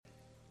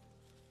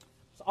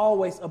It's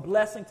always a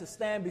blessing to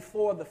stand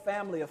before the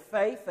family of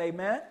faith,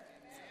 amen.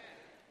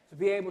 To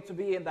be able to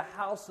be in the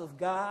house of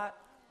God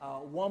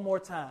one more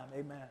time,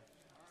 amen.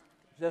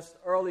 Just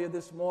earlier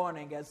this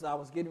morning, as I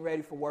was getting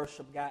ready for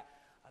worship, got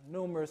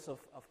numerous of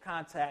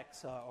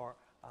contacts or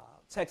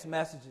text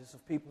messages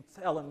of people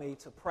telling me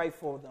to pray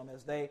for them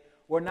as they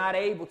were not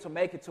able to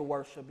make it to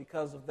worship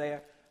because of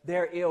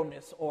their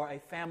illness or a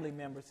family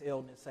member's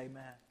illness,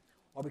 amen,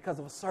 or because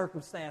of a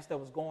circumstance that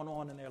was going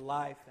on in their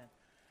life.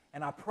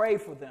 And I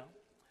prayed for them.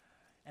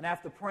 And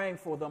after praying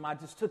for them, I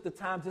just took the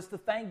time just to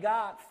thank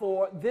God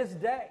for this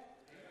day,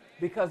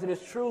 because it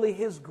is truly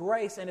His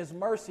grace and His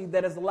mercy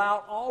that has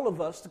allowed all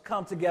of us to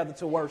come together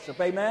to worship,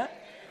 amen?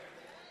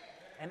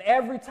 And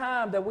every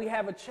time that we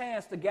have a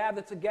chance to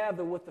gather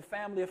together with the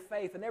family of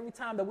faith, and every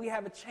time that we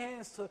have a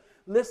chance to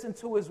listen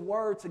to His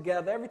word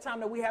together, every time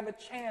that we have a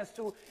chance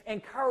to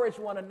encourage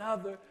one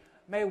another,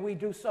 may we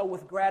do so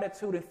with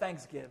gratitude and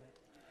thanksgiving,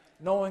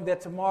 knowing that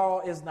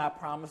tomorrow is not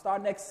promised, our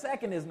next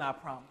second is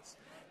not promised.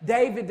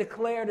 David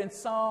declared in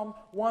Psalm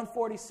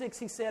 146,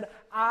 he said,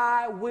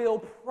 I will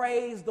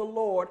praise the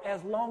Lord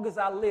as long as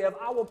I live.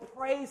 I will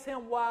praise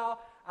Him while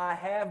I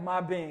have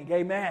my being.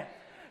 Amen.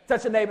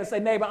 Touch your neighbor and say,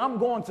 neighbor, I'm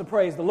going to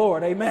praise the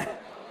Lord. Amen.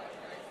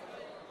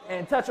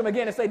 And touch him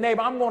again and say, neighbor,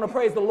 I'm going to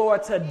praise the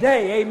Lord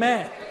today.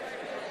 Amen.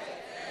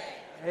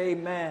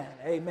 Amen.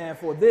 Amen.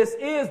 For this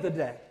is the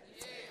day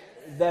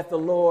that the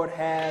Lord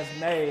has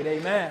made.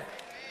 Amen.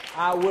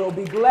 I will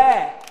be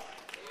glad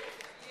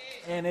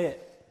in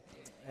it.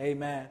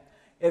 Amen.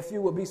 If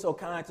you would be so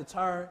kind to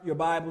turn your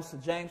Bibles to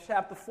James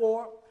chapter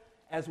 4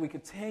 as we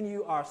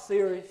continue our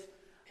series,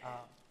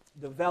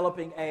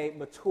 Developing a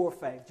Mature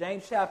Faith.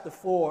 James chapter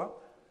 4,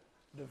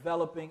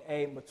 Developing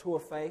a Mature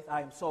Faith.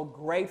 I am so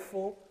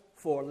grateful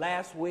for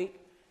last week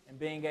and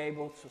being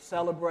able to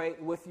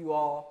celebrate with you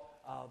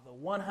all the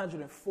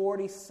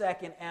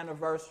 142nd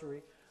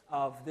anniversary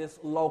of this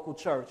local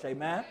church.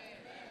 Amen.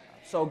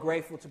 So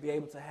grateful to be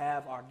able to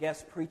have our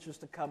guest preachers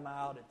to come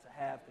out and to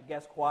have the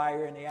guest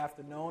choir in the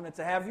afternoon and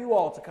to have you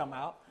all to come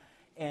out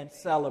and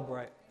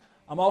celebrate.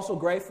 I'm also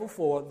grateful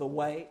for the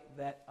way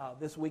that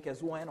this week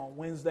has went. On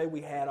Wednesday, we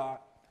had our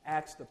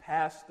Ask the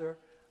Pastor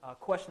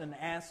question and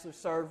answer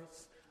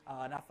service,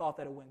 and I thought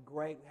that it went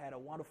great. We had a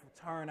wonderful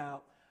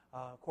turnout.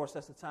 Of course,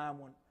 that's the time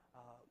when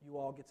you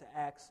all get to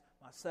ask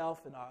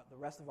myself and the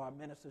rest of our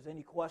ministers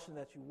any question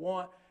that you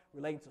want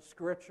relating to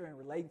Scripture and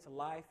relating to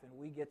life, and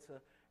we get to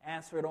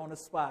answer it on the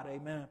spot,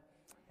 amen.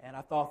 And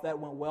I thought that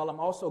went well. I'm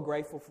also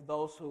grateful for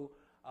those who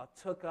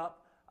took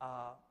up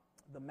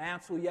the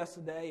mantle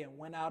yesterday and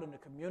went out in the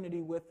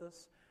community with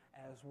us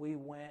as we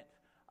went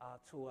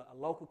to a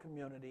local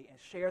community and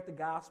shared the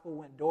gospel,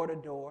 went door to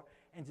door,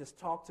 and just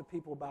talked to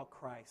people about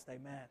Christ,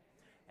 amen.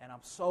 And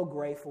I'm so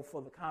grateful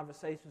for the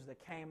conversations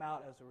that came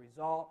out as a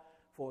result,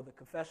 for the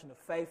confession of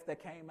faith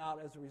that came out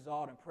as a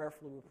result, and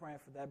prayerfully we're praying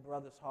for that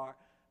brother's heart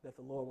that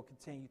the Lord will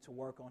continue to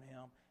work on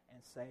him and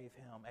save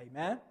him,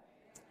 amen.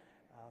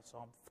 So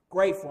I'm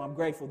grateful. I'm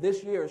grateful.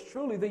 This year is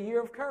truly the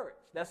year of courage.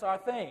 That's our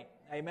theme,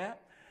 amen.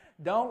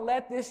 Don't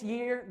let this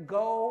year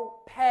go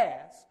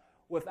past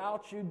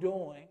without you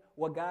doing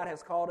what God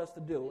has called us to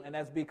do, and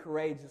that's be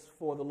courageous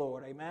for the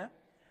Lord, amen.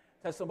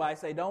 Tell somebody,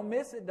 say, don't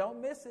miss it,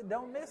 don't miss it,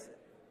 don't miss it.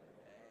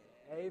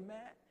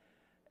 Amen.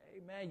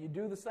 Amen. You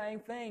do the same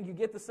thing, you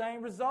get the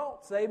same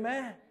results,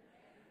 amen.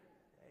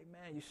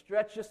 Amen. You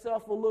stretch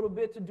yourself a little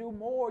bit to do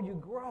more, you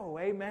grow,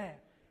 amen.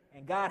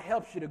 And God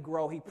helps you to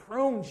grow. He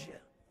prunes you.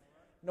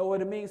 You know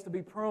what it means to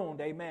be pruned,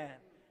 amen.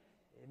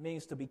 It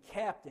means to be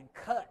capped and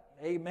cut,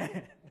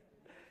 amen,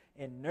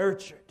 and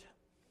nurtured.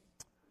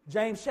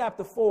 James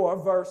chapter 4,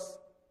 verse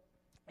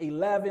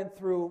 11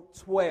 through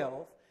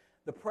 12,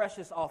 the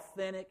precious,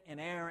 authentic,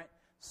 inerrant,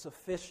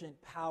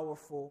 sufficient,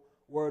 powerful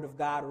Word of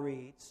God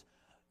reads,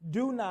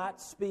 do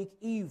not speak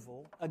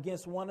evil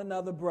against one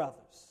another,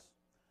 brothers.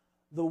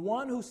 The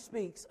one who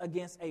speaks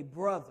against a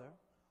brother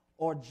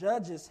or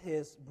judges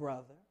his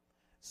brother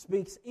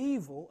speaks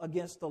evil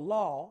against the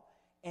law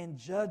and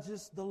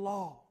judges the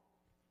law.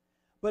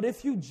 But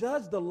if you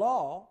judge the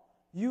law,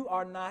 you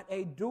are not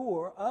a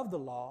doer of the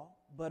law,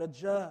 but a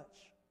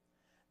judge.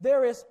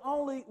 There is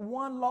only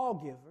one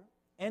lawgiver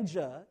and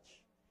judge,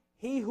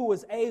 he who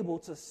is able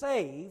to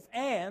save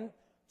and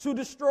to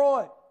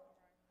destroy.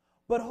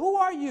 But who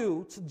are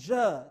you to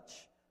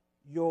judge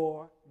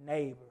your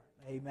neighbor?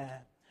 Amen.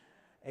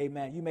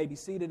 Amen. You may be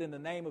seated in the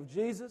name of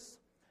Jesus.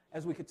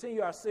 As we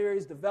continue our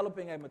series,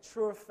 Developing a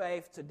Mature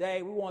Faith,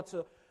 today we want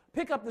to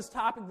pick up this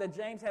topic that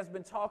James has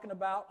been talking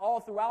about all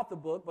throughout the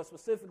book, but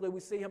specifically we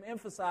see him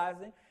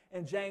emphasizing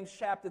in James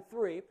chapter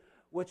 3,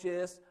 which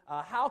is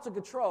how to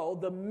control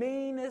the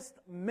meanest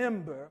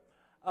member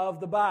of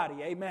the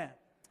body. Amen.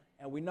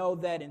 And we know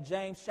that in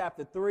James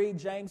chapter 3,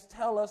 James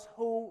tells us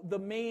who the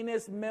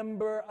meanest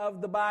member of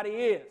the body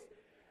is.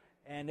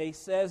 And he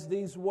says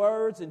these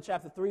words in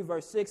chapter 3,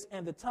 verse 6,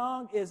 and the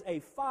tongue is a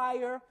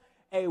fire,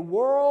 a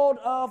world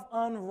of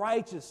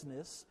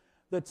unrighteousness.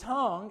 The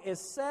tongue is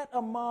set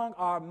among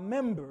our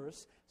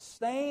members,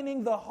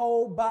 staining the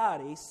whole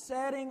body,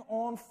 setting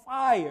on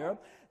fire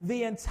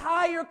the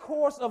entire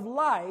course of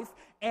life,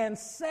 and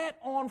set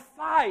on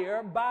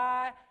fire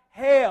by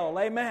hell.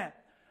 Amen.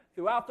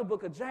 Throughout the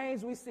book of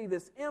James, we see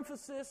this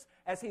emphasis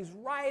as he's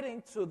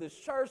writing to this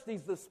church,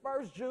 these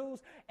dispersed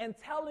Jews, and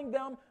telling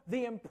them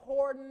the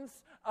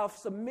importance of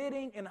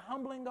submitting and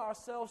humbling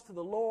ourselves to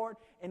the Lord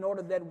in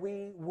order that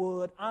we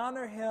would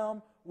honor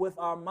him with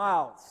our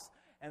mouths.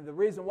 And the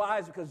reason why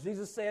is because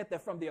Jesus said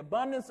that from the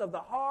abundance of the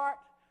heart,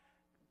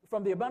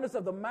 from the abundance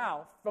of the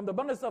mouth, from the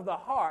abundance of the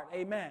heart,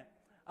 amen,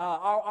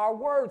 our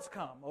words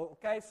come,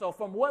 okay? So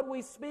from what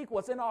we speak,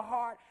 what's in our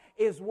heart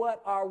is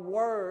what our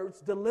words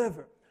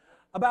deliver.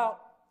 About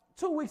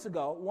 2 weeks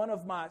ago, one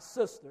of my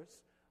sisters,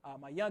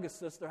 my youngest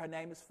sister, her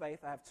name is Faith.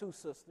 I have two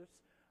sisters,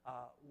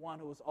 one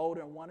who is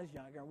older and one is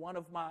younger. And one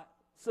of my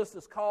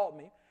sisters called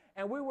me,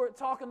 and we were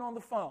talking on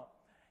the phone.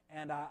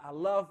 And I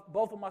love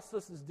both of my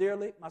sisters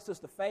dearly. My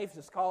sister Faith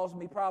just calls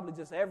me probably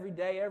just every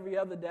day, every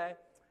other day.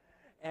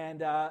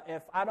 And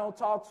if I don't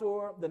talk to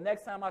her, the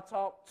next time I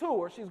talk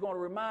to her, she's going to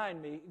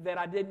remind me that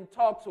I didn't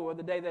talk to her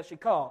the day that she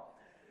called.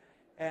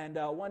 And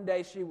one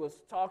day she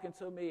was talking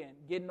to me and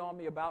getting on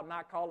me about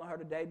not calling her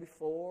the day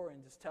before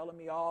and just telling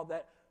me all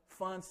that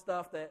fun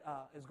stuff that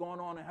is going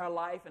on in her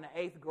life in the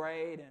 8th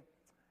grade. And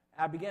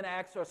I began to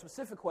ask her a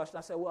specific question.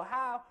 I said, well,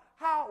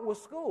 how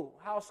was school?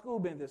 How's school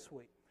been this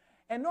week?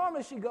 And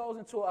normally she goes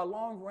into a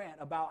long rant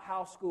about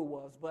how school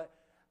was. But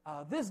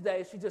this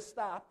day she just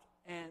stopped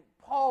and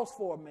paused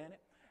for a minute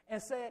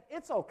and said,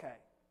 it's okay.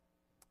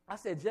 I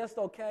said, just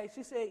okay?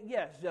 She said,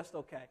 yes, just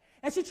okay.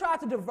 And she tried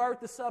to divert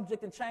the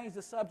subject and change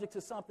the subject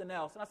to something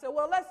else. And I said,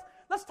 well,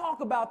 let's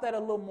talk about that a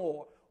little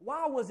more.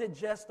 Why was it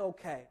just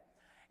okay?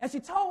 And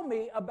she told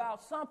me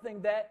about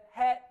something that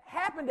had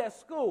happened at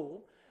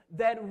school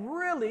that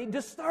really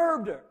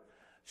disturbed her.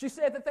 She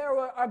said that there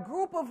were a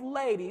group of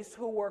ladies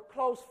who were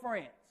close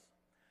friends,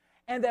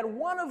 and that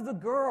one of the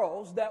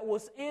girls that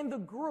was in the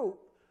group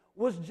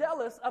was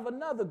jealous of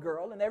another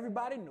girl, and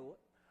everybody knew it.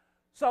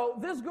 So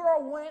this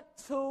girl went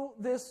to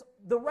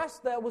the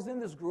rest that was in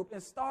this group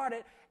and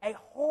started a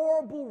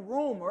horrible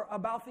rumor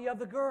about the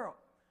other girl.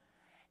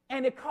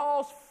 And it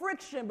caused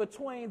friction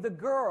between the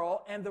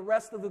girl and the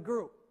rest of the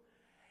group.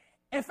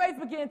 And Faith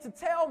began to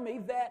tell me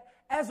that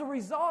as a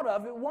result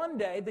of it, one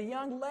day the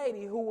young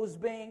lady who was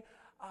being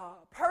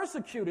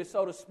persecuted,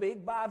 so to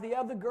speak, by the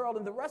other girl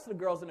and the rest of the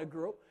girls in the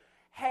group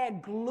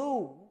had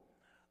glue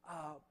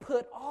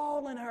put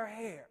all in her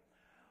hair.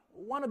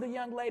 One of the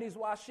young ladies,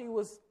 while she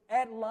was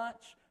at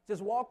lunch,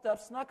 just walked up,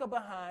 snuck up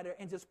behind her,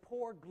 and just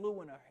poured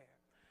glue in her hair.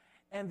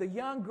 And the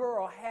young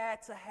girl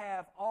had to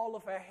have all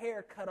of her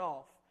hair cut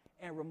off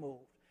and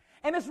removed.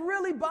 And it's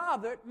really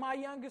bothered my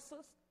younger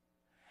sister.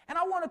 And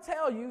I want to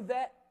tell you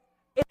that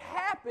it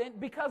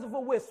happened because of a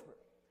whisper.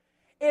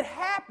 It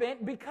happened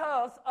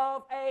because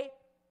of a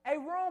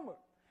rumor.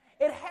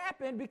 It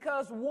happened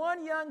because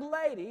one young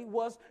lady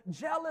was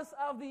jealous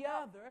of the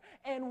other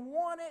and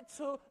wanted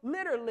to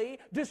literally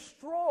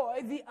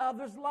destroy the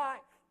other's life.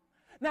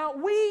 Now,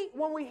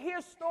 when we hear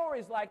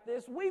stories like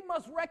this, we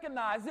must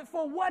recognize it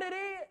for what it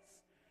is.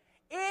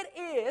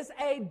 It is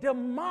a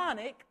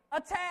demonic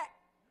attack.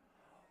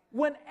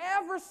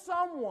 Whenever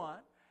someone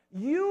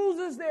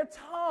uses their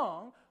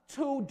tongue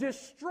to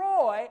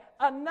destroy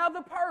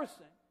another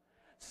person,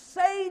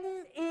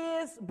 Satan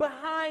is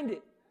behind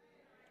it.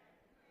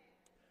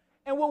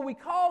 And what we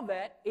call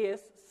that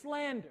is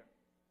slander.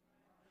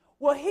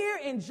 Well, here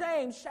in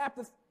James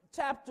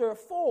chapter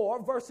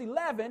 4, verse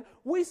 11,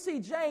 we see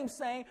James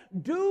saying,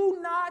 do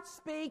not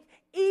speak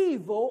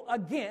evil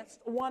against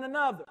one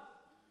another.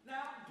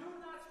 Now, do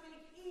not speak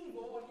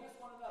evil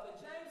against one another.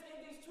 James,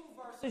 in these two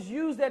verses,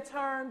 used that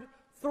term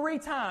 3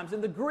 times.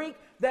 In the Greek,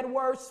 that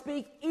word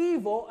speak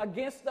evil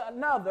against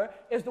another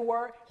is the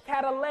word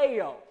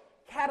kataleo.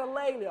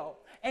 Kataleo.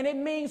 And it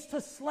means to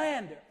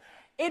slander.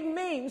 It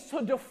means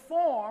to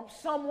deform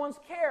someone's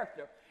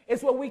character.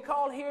 It's what we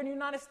call here in the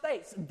United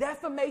States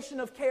defamation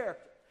of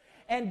character.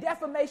 And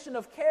defamation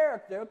of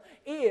character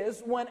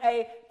is when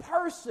a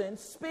person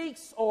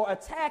speaks or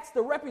attacks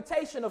the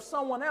reputation of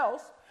someone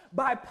else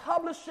by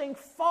publishing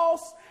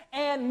false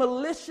and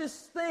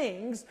malicious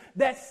things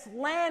that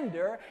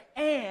slander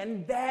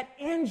and that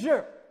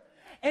injure.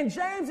 And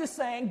James is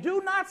saying,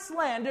 do not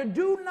slander,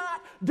 do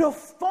not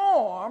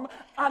deform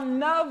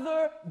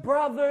another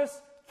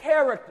brother's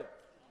character.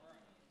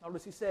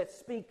 Notice he said,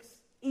 speaks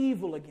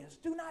evil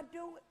against. Do not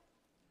do it.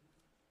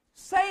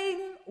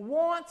 Satan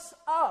wants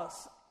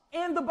us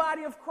in the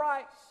body of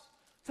Christ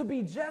to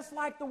be just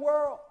like the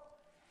world.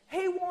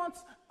 He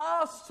wants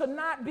us to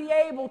not be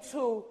able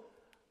to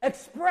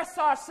express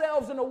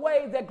ourselves in a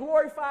way that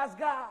glorifies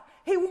God.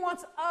 He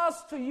wants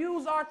us to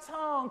use our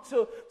tongue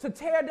to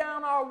tear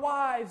down our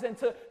wives and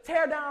to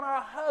tear down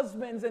our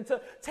husbands and to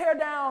tear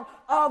down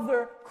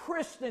other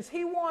Christians.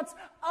 He wants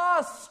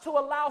us to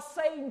allow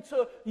Satan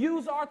to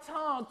use our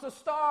tongue to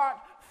start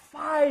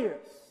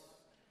fires.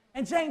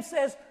 And James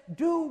says,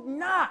 do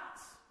not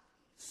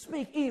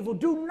speak evil.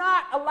 Do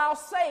not allow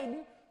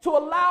Satan to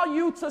allow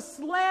you to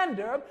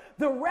slander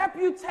the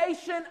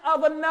reputation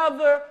of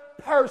another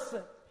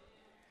person.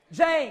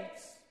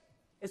 James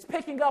is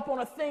picking up on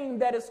a theme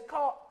that is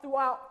caught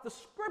throughout the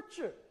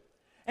scripture.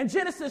 In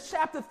Genesis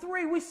chapter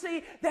 3, we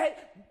see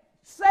that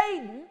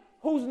Satan,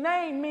 whose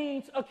name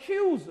means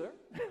accuser,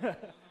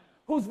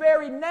 whose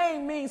very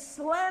name means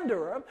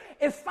slanderer,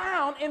 is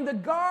found in the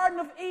Garden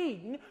of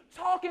Eden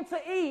talking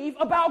to Eve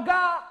about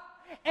God.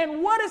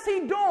 And what is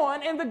he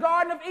doing in the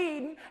Garden of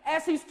Eden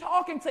as he's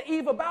talking to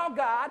Eve about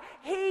God?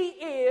 He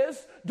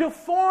is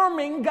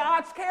deforming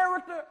God's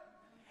character.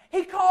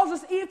 He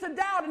causes Eve to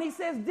doubt, and he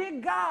says,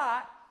 did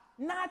God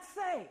not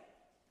say?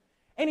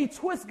 And he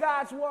twists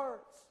God's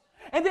words.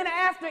 And then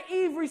after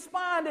Eve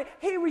responded,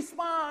 he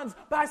responds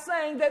by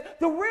saying that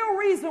the real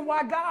reason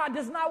why God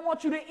does not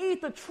want you to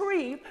eat the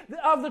tree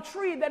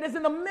that is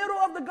in the middle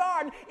of the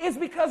garden is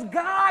because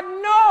God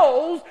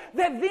knows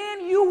that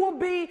then you will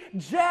be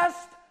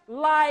just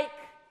like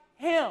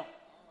him.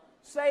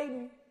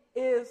 Satan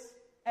is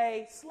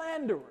a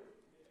slanderer.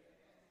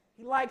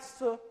 He likes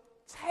to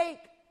take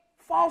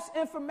false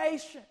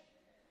information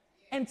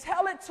and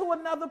tell it to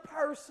another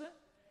person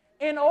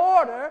in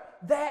order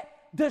that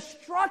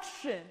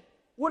destruction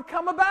would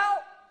come about,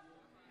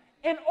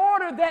 in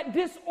order that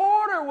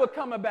disorder would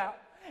come about.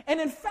 And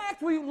in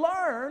fact, we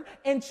learn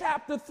in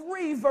chapter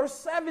 3, verse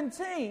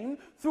 17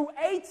 through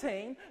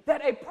 18,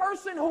 that a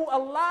person who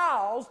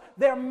allows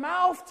their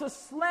mouth to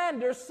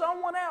slander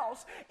someone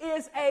else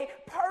is a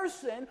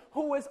person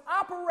who is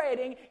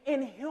operating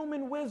in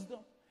human wisdom,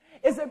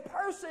 is a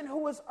person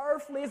who is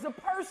earthly, is a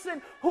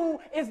person who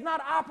is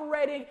not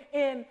operating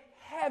in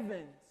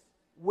heaven's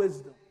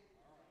wisdom.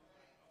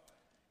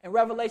 In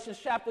Revelation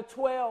chapter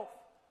 12,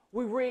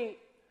 we read,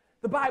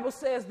 the Bible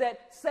says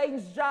that Satan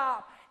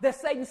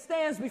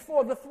stands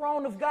before the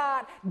throne of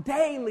God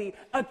daily,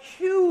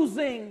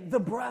 accusing the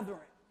brethren.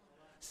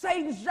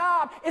 Satan's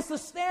job is to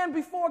stand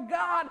before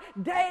God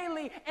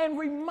daily and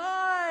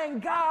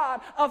remind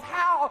God of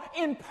how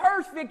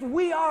imperfect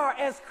we are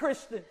as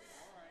Christians.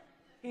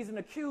 He's an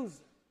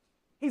accuser.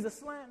 He's a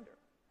slanderer.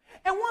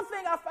 And one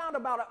thing I found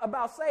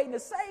about Satan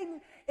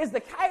is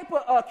the type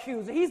of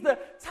accuser. He's the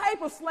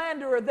type of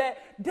slanderer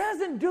that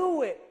doesn't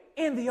do it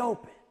in the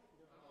open.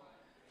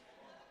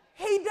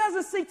 He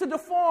doesn't seek to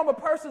deform a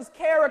person's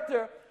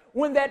character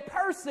when that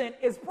person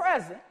is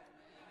present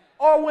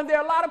or when there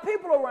are a lot of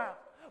people around.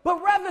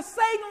 But rather,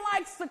 Satan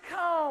likes to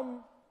come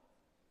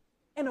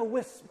in a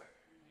whisper.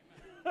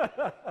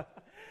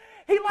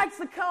 He likes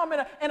to come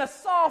in a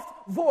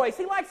soft voice.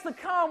 He likes to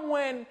come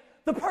when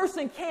the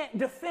person can't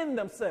defend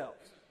themselves.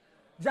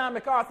 John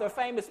MacArthur, a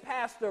famous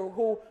pastor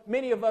who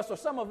many of us, or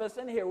some of us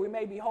in here, we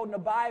may be holding a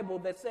Bible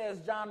that says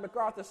John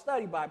MacArthur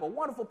Study Bible. A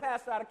wonderful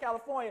pastor out of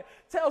California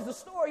tells the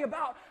story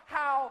about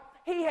how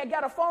he had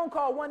got a phone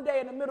call one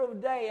day in the middle of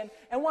the day,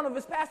 and one of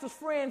his pastor's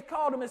friends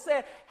called him and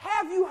said,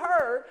 have you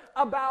heard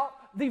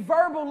about the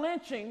verbal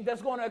lynching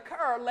that's going to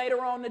occur later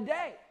on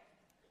today?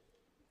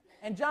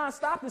 And John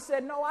stopped and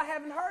said, no, I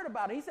haven't heard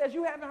about it. He says,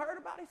 you haven't heard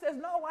about it? He says,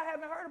 no, I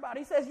haven't heard about it.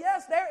 He says,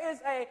 yes, there is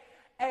a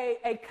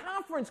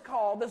conference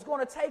call that's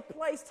going to take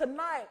place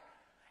tonight,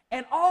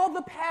 and all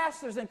the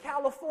pastors in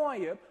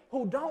California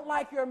who don't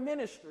like your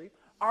ministry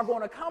are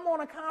going to come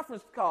on a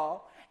conference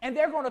call, and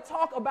they're going to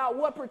talk about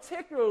what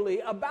particularly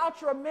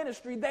about your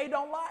ministry they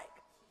don't like.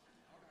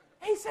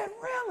 He said,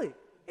 really?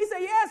 He said,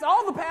 yes,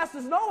 all the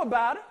pastors know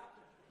about it.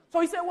 So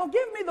he said, well,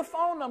 give me the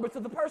phone number to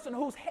the person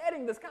who's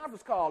heading this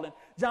conference call. And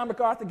John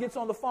MacArthur gets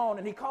on the phone,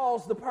 and he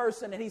calls the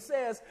person, and he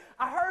says,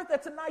 I heard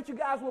that tonight you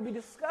guys will be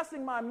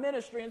discussing my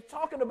ministry and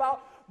talking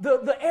about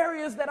the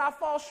areas that I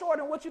fall short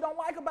and what you don't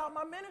like about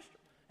my ministry.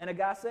 And the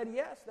guy said,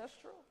 yes, that's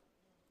true.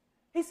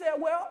 He said,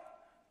 well,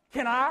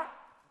 can I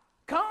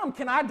come?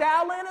 Can I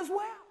dial in as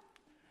well?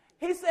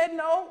 He said,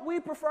 no, we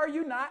prefer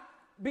you not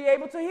be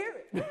able to hear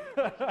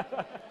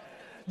it.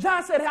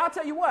 John said, I'll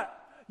tell you what.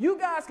 You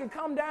guys can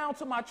come down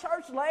to my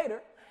church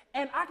later,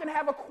 and I can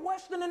have a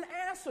question and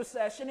answer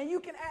session, and you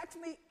can ask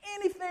me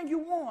anything you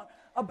want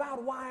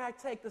about why I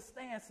take the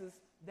stances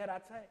that I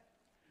take.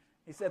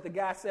 He said, the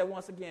guy said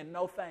once again,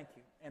 no thank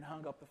you, and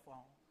hung up the phone.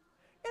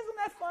 Isn't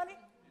that funny?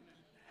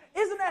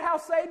 Isn't that how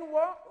Satan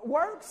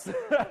works?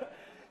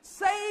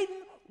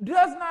 Satan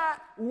does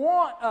not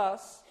want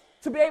us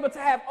to be able to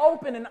have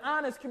open and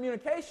honest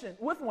communication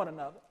with one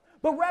another.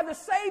 But rather,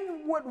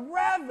 Satan would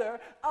rather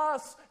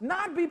us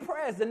not be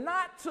present,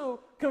 not to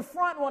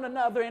confront one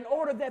another in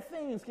order that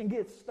things can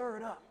get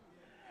stirred up.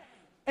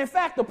 In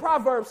fact, the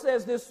proverb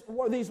says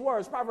these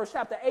words. Proverbs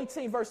chapter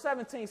 18, verse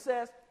 17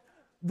 says,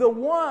 the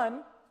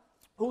one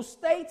who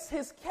states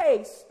his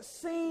case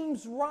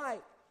seems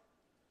right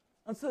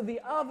until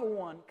the other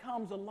one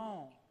comes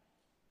along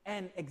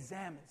and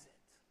examines it.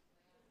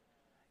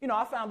 You know,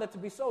 I found that to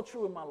be so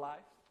true in my life,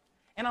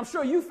 and I'm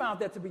sure you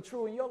found that to be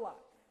true in your life.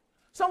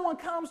 Someone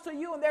comes to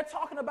you and they're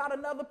talking about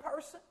another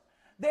person.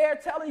 They're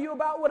telling you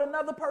about what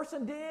another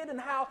person did and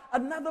how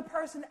another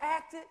person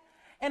acted.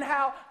 and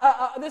how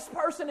this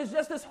person is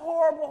just this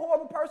horrible,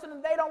 horrible person,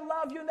 and they don't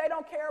love you, and they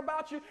don't care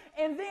about you,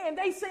 and then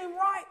they seem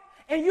right,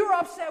 and you're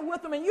upset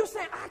with them, and you're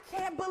saying, I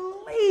can't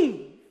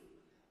believe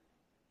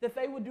that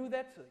they would do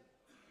that to you.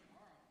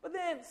 But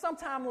then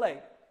sometime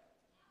later,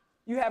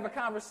 you have a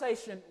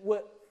conversation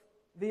with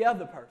the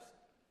other person,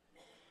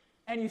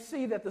 and you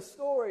see that the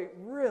story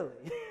really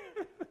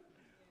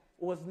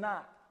was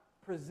not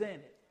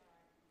presented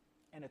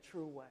in a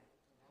true way.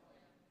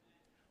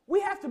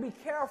 We have to be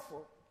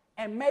careful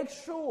and make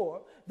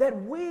sure that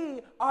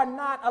we are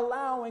not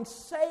allowing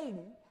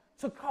Satan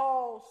to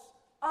cause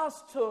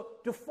us to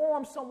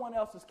deform someone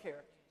else's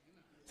character,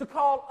 to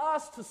call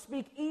us to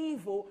speak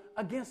evil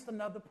against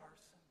another person.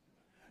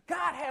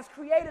 God has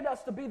created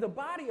us to be the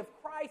body of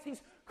Christ.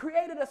 He's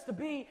created us to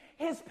be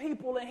his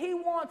people, and he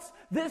wants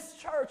this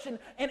church and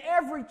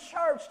every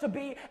church to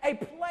be a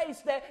place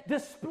that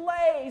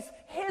displays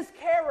his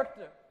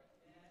character.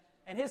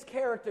 And his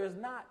character is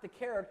not the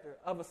character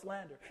of a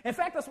slanderer. In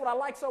fact, that's what I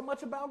like so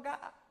much about God.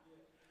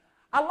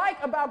 I like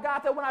about God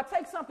that when I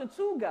take something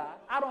to God,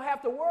 I don't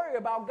have to worry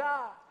about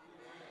God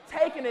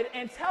taking it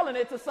and telling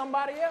it to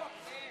somebody else.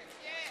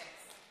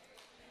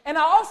 And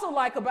I also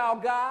like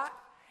about God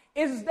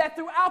is that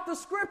throughout the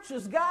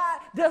scriptures, God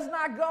does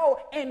not go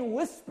and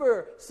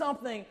whisper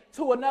something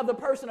to another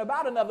person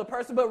about another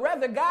person, but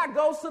rather God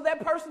goes to that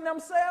person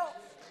themselves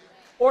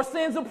or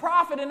sends a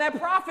prophet, and that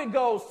prophet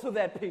goes to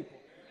that people.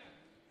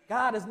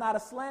 God is not a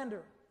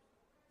slanderer.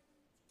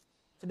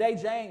 Today,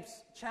 James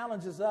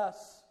challenges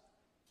us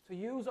to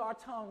use our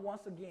tongue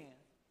once again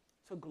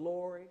to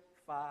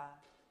glorify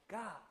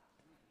God.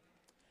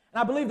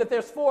 And I believe that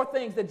there's 4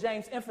 things that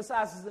James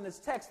emphasizes in this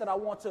text that I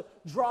want to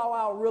draw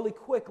out really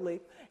quickly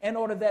in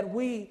order that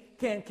we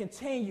can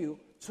continue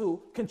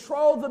to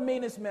control the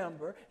meanest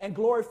member and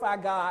glorify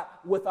God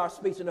with our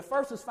speech. And the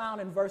first is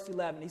found in verse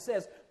 11. He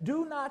says,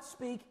 do not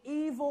speak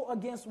evil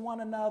against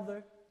one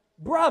another,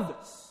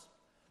 brothers.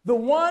 The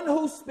one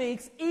who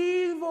speaks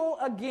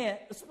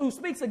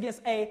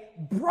against a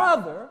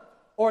brother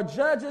or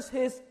judges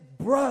his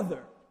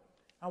brother.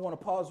 I want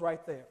to pause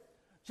right there.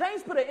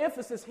 James put an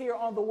emphasis here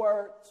on the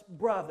word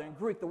brother, in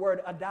Greek, the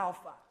word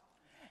adelphoi.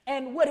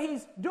 And what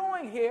he's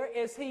doing here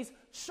is he's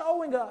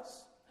showing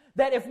us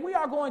that if we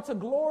are going to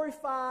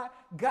glorify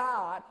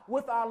God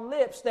with our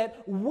lips,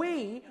 that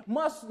we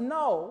must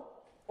know,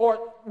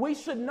 or we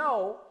should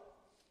know,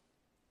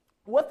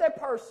 what that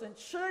person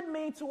should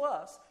mean to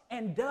us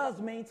and does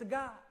mean to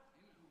God.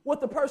 What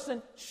the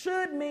person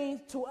should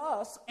mean to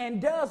us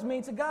and does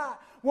mean to God.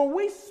 When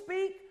we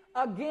speak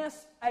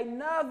against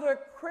another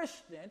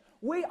Christian,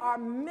 we are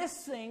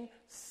missing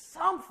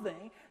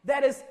something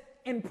that is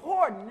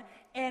important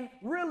and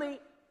really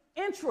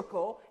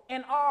integral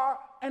in our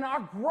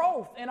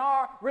growth, in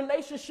our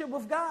relationship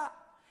with God.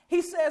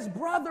 He says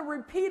brother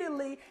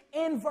repeatedly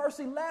in verse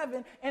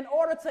 11 in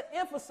order to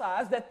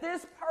emphasize that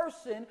this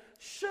person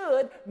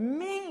should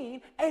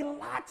mean a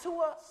lot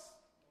to us.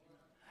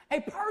 A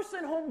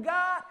person whom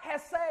God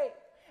has saved,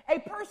 a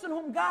person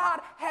whom God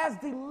has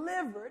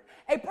delivered,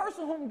 a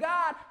person whom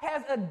God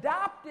has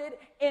adopted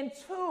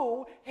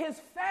into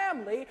his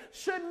family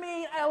should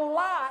mean a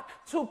lot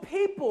to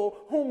people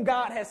whom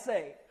God has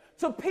saved,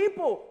 to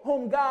people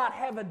whom God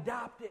have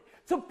adopted,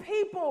 to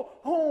people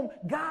whom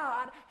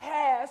God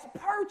has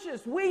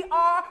purchased. We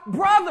are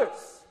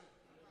brothers.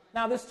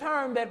 Now, this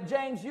term that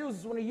James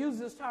uses, when he uses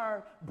this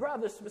term,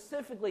 brother,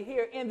 specifically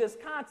here in this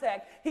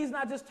context, he's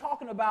not just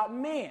talking about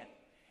men.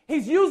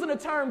 He's using the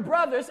term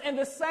brothers in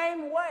the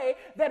same way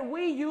that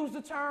we use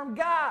the term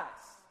guys.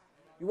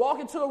 You walk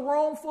into a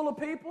room full of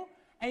people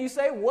and you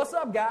say, what's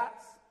up, guys?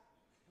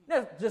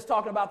 They're just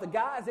talking about the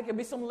guys. There can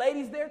be some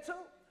ladies there too.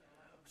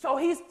 So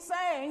he's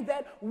saying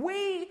that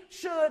we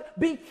should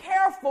be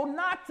careful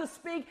not to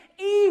speak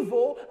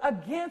evil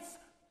against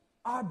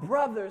our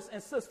brothers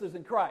and sisters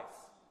in Christ,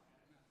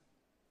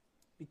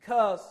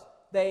 because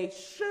they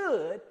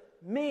should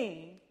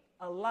mean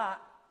a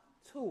lot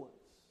to us.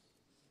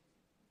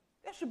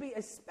 There should be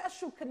a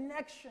special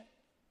connection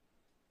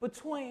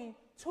between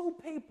two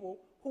people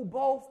who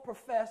both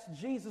profess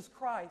Jesus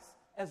Christ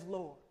as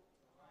Lord.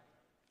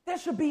 There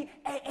should be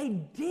a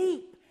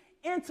deep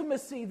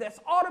intimacy that's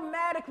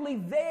automatically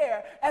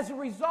there as a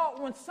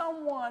result when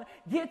someone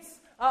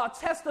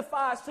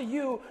testifies to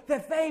you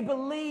that they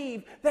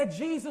believe that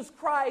Jesus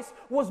Christ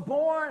was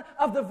born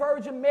of the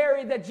Virgin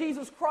Mary, that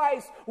Jesus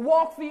Christ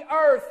walked the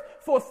earth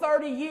for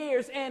 30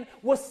 years and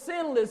was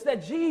sinless,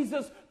 that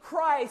Jesus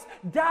Christ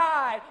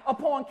died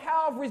upon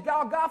Calvary's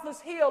Golgotha's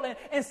hill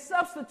and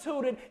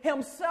substituted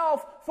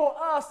himself for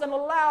us and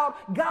allowed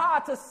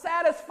God to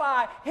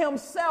satisfy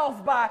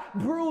himself by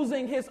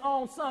bruising his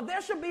own son.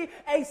 There should be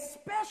a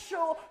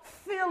special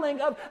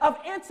feeling of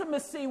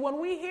intimacy when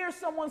we hear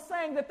someone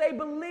saying that they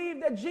believe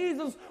that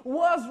Jesus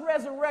was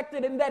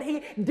resurrected and that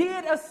he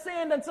did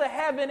ascend into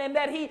heaven and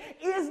that he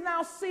is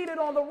now seated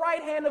on the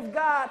right hand of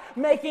God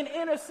making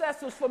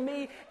intercessors for me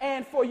me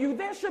and for you.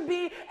 There should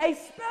be a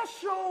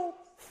special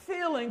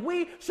feeling.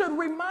 We should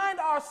remind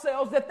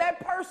ourselves that that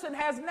person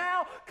has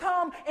now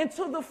come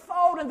into the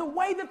fold, and the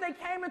way that they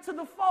came into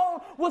the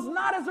fold was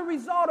not as a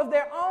result of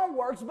their own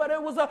works, but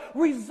it was a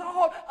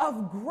result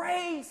of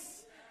grace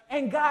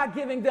and God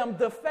giving them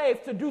the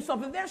faith to do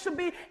something. There should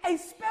be a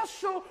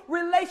special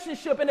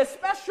relationship and a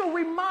special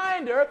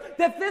reminder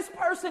that this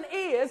person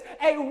is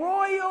a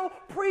royal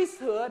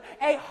priesthood,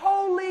 a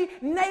holy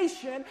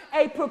nation,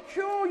 a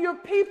peculiar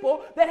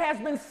people that has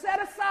been set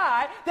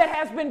aside, that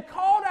has been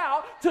called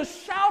out to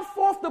shout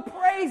forth the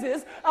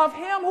praises of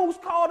him who's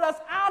called us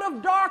out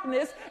of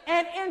darkness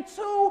and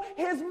into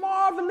his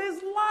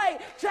marvelous light.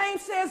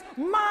 James says,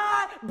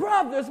 my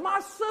brothers, my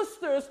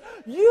sisters,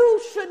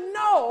 you should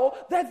know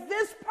that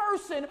this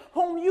person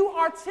whom you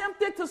are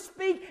tempted to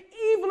speak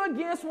evil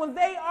against when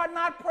they are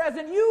not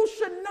present, you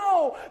should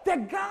know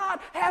that God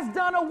has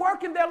done a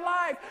work in their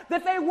life,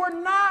 that they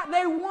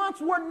once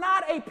were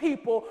not a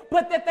people,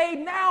 but that they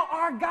now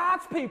are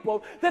God's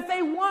people, that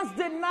they once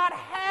did not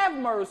have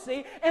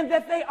mercy, and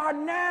that they are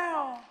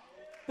now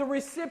the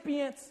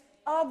recipients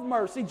of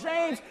mercy.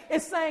 James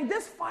is saying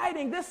this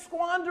fighting, this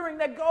squandering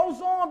that goes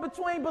on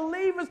between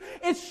believers,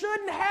 it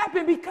shouldn't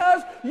happen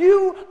because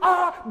you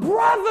are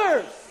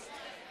brothers.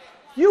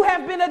 You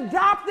have been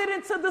adopted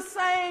into the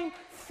same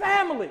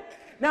family.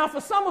 Now,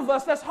 for some of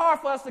us, that's hard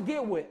for us to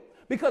get with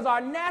because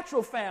our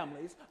natural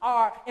families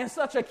are in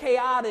such a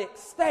chaotic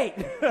state.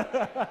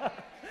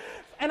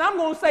 And I'm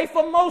going to say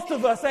for most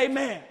of us,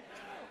 amen.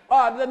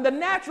 The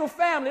natural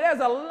family,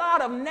 there's a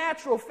lot of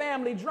natural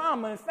family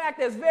drama. In fact,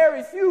 there's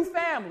very few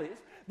families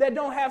that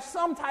don't have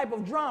some type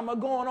of drama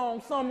going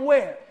on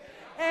somewhere.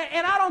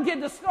 And I don't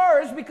get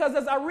discouraged because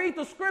as I read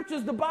the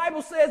scriptures, the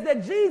Bible says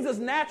that Jesus'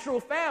 natural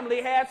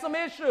family had some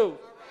issues.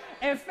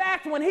 In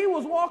fact, when he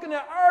was walking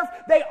the earth,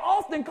 they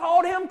often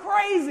called him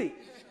crazy.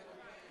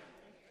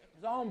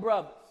 His own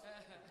brothers.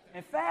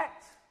 In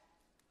fact,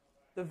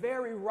 the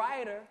very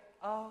writer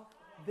of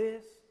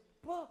this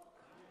book.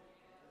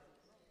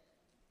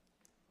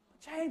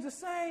 James is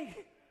saying,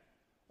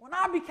 when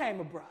I became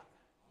a brother,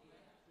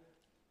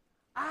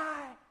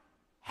 I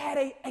had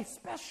a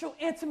special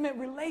intimate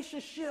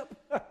relationship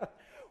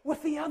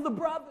with the other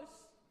brothers.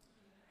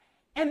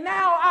 And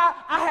now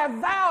I have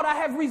vowed, I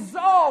have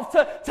resolved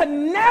to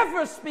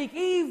never speak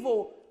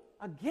evil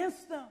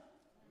against them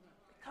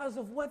because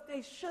of what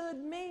they should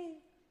mean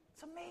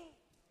to me.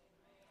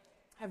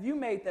 Have you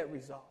made that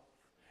resolve?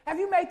 Have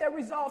you made that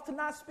resolve to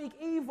not speak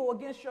evil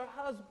against your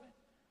husband,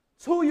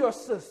 to your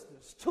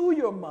sisters, to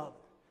your mother,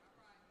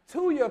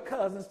 to your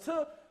cousins,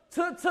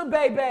 to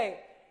Bebe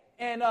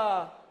and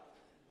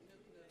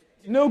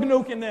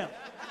Nook and them?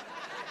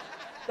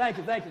 Thank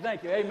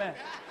you. Amen.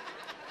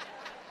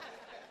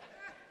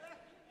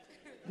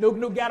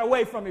 Nook got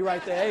away from me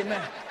right there.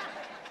 Amen.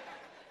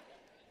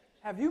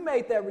 Have you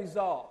made that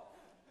resolve?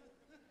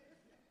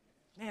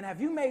 Man,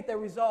 have you made that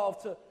resolve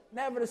to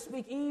never to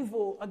speak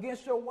evil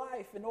against your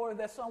wife in order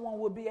that someone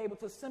would be able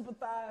to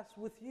sympathize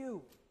with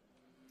you?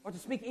 Or to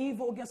speak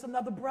evil against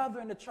another brother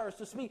in the church,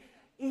 to speak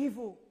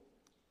evil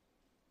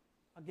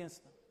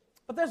against them.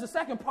 But there's a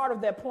second part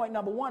of that point.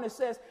 Number one, it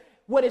says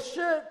what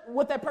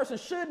that person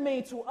should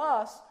mean to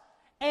us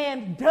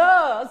and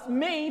does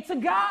mean to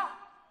God.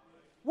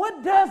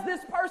 What does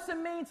this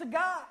person mean to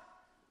God?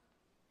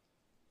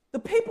 The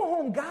people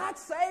whom God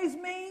saves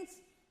means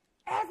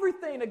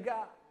everything to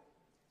God.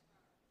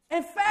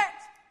 In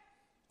fact,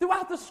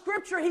 throughout the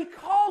scripture, he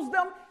calls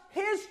them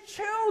his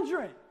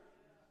children.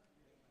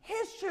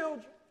 His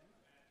children.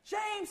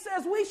 James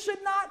says we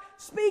should not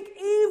speak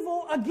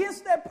evil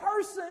against that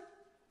person,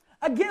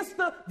 against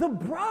the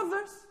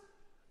brothers.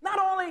 Not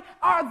only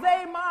are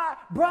they my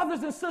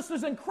brothers and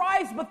sisters in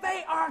Christ, but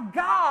they are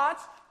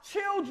God's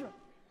children.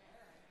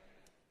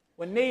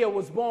 When Nia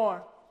was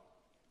born,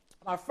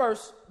 my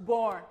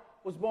firstborn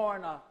was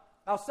born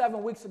about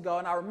 7 weeks ago,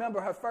 and I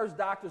remember her first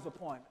doctor's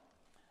appointment.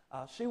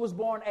 She was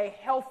born a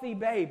healthy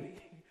baby,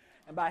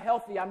 and by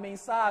healthy I mean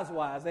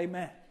size-wise,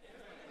 amen.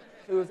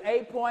 She was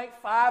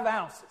 8.5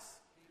 ounces,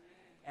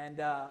 and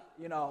that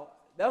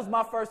was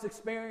my first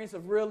experience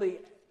of really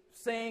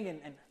seeing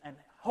and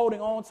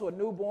holding on to a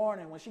newborn.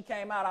 And when she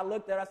came out, I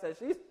looked at her, I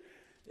said,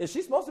 is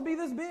she supposed to be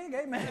this big?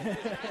 Amen.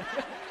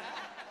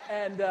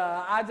 And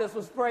I just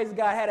was praising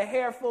God. I had a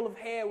hair full of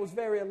hair, was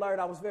very alert.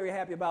 I was very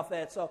happy about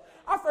that. So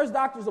our first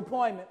doctor's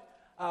appointment,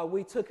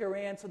 we took her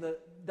in to the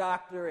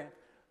doctor, and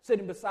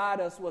sitting beside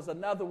us was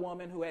another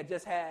woman who had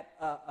just had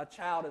a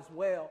child as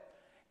well.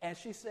 And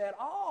she said,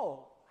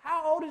 "Oh,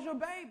 how old is your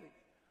baby?"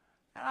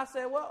 And I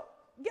said, "Well,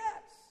 guess."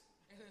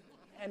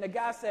 And the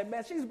guy said,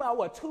 "Man, she's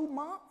about, 2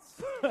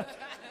 months?"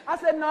 I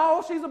said,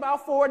 "No, she's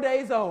about 4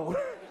 days old."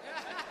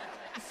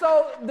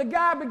 So the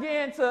guy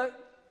began to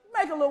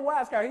make a little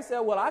wisecrack. He said,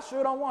 "Well, I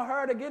sure don't want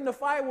her to get in a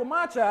fight with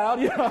my child."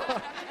 And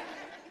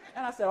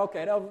I said,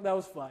 "Okay, that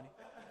was funny."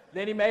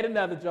 Then he made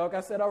another joke.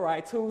 I said, "All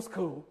right, 2's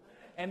cool."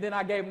 And then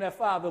I gave him that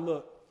father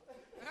look.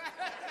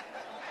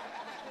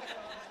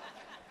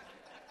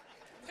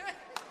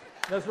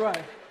 That's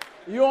right.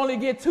 You only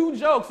get 2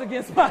 jokes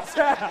against my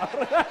child.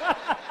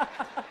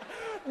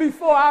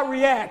 before I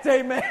react.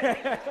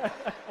 Amen.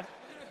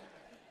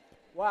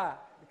 Why?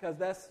 Because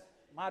that's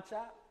my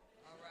child.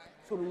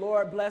 Who the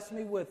Lord blessed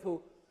me with,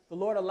 who the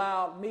Lord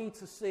allowed me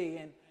to see,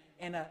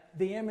 and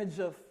the image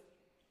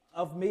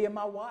of me and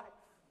my wife.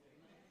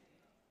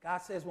 God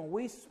says when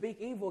we speak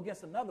evil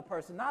against another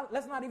person,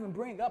 let's not even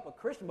bring up a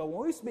Christian, but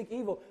when we speak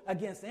evil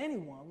against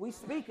anyone, we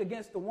speak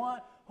against the one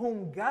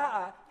whom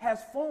God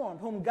has formed,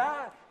 whom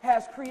God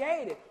has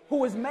created,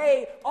 who is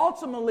made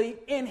ultimately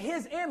in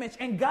his image,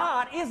 and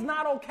God is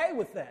not okay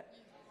with that.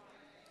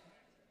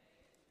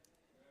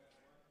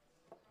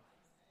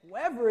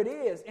 Whoever it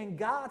is in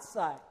God's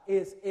sight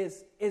is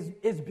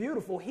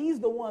beautiful. He's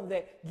the one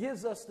that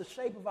gives us the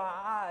shape of our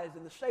eyes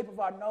and the shape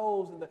of our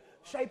nose and the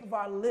shape of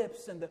our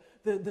lips and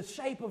the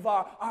shape of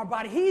our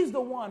body. He's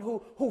the one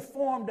who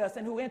formed us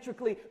and who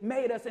intricately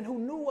made us and who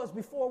knew us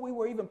before we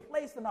were even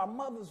placed in our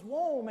mother's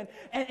womb.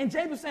 And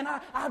James was saying,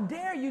 I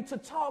dare you to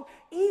talk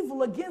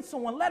evil against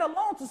someone, let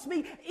alone to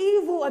speak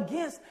evil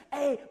against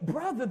a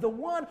brother, the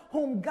one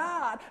whom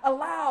God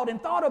allowed and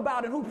thought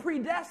about and who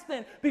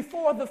predestined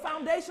before the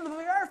foundation of the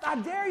earth. I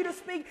dare you to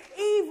speak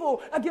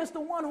evil against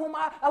the one whom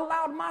I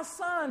allowed my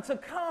son to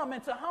come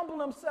and to humble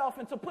himself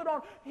and to put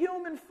on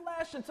human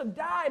flesh and to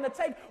die and to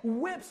take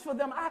whips for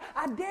them.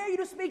 I dare you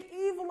to speak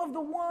evil of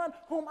the one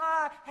whom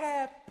I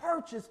have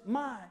purchased,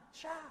 my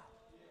child.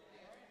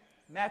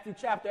 Matthew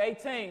chapter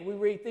 18, we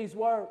read these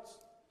words.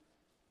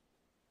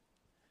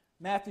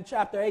 Matthew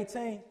chapter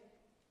 18,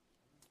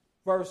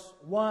 verse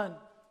 1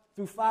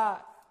 through 5.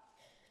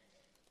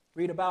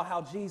 Read about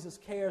how Jesus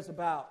cares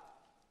about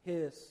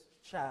his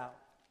child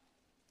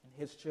and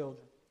his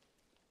children.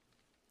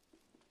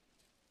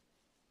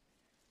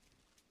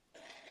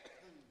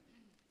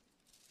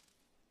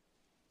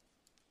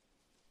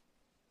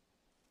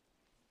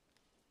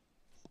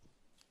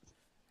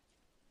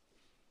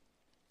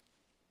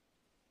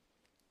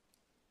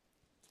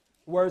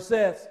 Where it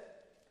says,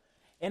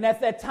 and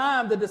at that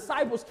time the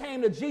disciples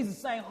came to Jesus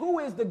saying, who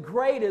is the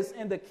greatest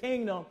in the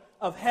kingdom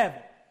of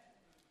heaven?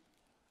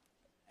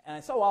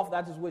 And so often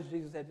I just wish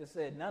Jesus had just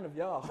said, none of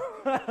y'all.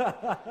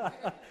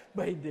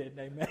 But he didn't,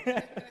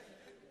 amen.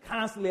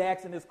 Constantly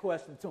asking this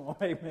question to him,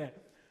 amen.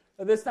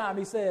 But this time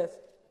he says,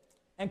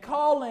 and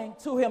calling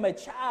to him a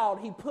child,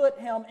 he put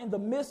him in the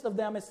midst of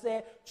them and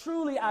said,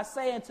 truly I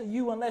say unto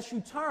you, unless you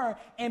turn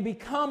and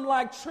become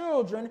like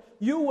children,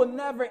 you will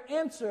never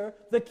enter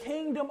the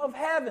kingdom of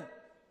heaven.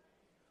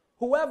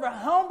 Whoever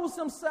humbles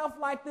himself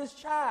like this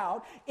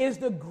child is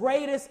the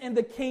greatest in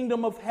the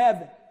kingdom of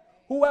heaven.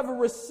 Whoever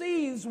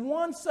receives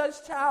one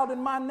such child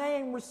in my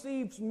name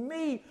receives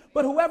me.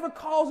 But whoever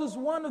causes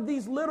one of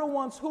these little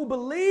ones who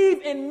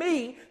believe in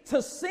me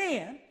to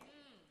sin,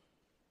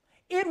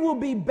 it will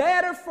be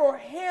better for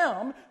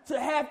him to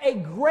have a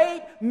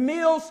great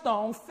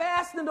millstone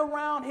fastened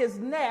around his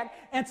neck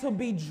and to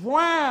be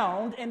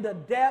drowned in the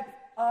depth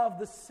of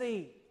the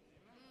sea.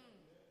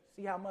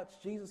 See how much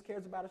Jesus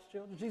cares about his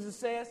children? Jesus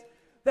says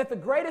that the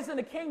greatest in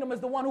the kingdom is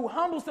the one who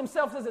humbles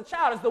himself as a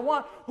child, is the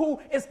one who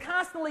is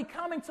constantly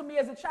coming to me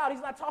as a child.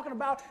 He's not talking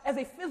about as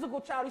a physical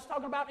child. He's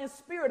talking about in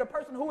spirit, a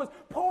person who is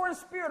poor in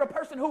spirit, a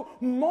person who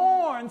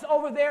mourns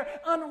over their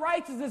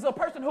unrighteousness, a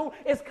person who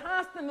is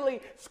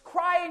constantly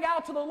crying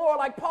out to the Lord,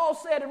 like Paul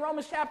said in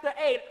Romans chapter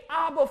 8,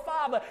 Abba,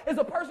 Father, is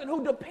a person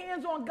who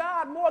depends on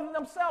God more than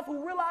themselves,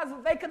 who realizes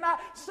they cannot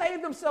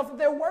save themselves, that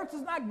their works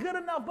is not good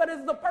enough, but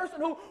is the person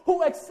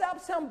who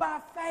accepts him by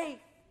faith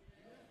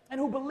and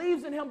who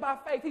believes in him by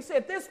faith. He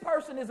said, this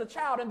person is a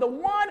child, and the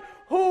one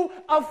who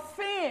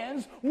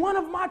offends one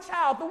of my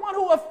child, the one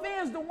who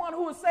offends the one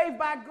who is saved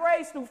by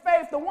grace through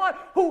faith, the one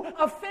who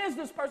offends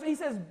this person, he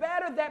says,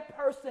 better that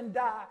person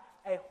die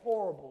a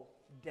horrible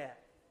death.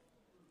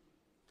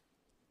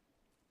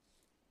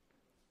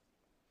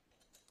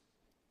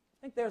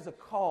 I think there's a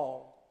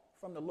call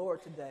from the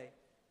Lord today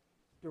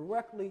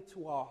directly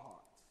to our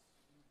hearts.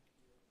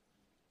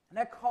 And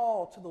that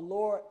call to the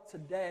Lord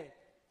today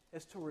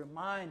is to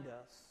remind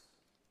us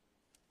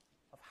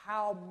of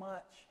how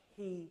much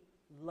he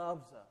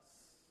loves us.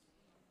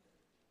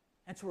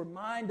 And to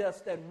remind us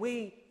that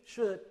we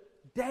should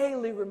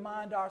daily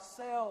remind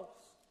ourselves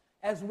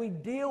as we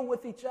deal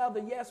with each other.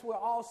 Yes, we're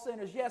all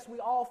sinners. Yes, we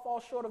all fall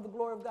short of the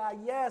glory of God.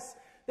 Yes,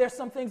 there's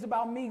some things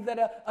about me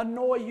that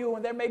annoy you,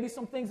 and there may be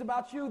some things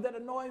about you that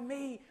annoy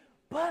me.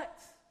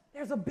 But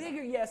there's a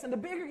bigger yes, and the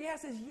bigger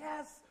yes is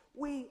yes,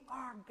 we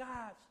are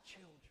God's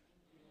children.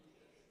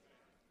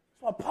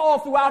 Well, Paul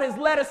throughout his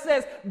letter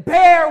says,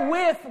 bear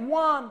with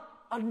one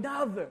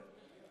another.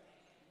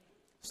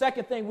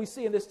 Second thing we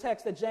see in this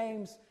text that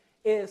James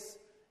is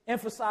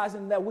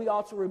emphasizing that we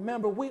ought to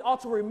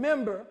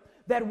remember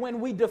that when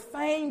we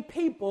defame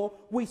people,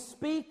 we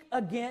speak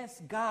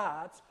against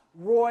God's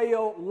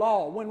royal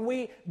law. When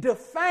we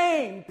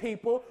defame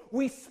people,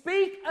 we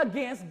speak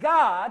against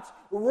God's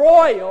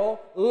royal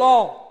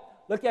law.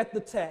 Look at the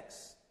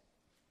text.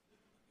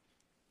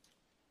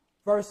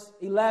 Verse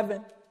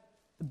 11.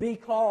 The B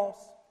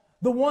clause,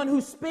 the one who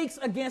speaks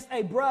against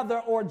a brother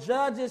or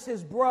judges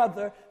his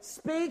brother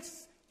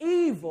speaks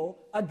evil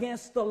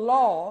against the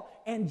law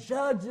and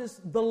judges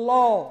the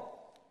law.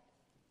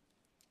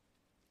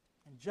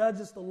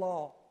 judges the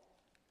law.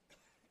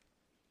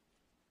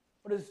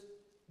 What is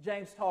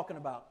James talking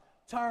about?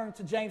 Turn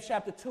to James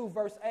chapter 2,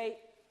 verse 8.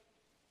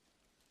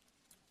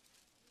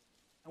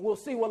 And we'll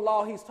see what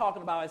law he's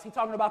talking about. Is he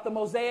talking about the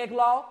Mosaic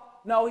law?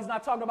 No, he's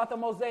not talking about the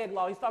Mosaic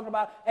law. He's talking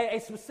about a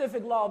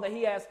specific law that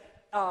he has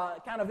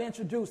kind of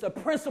introduced, a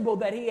principle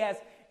that he has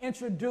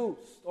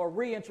introduced or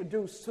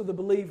reintroduced to the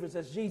believers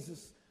as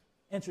Jesus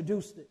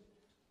introduced it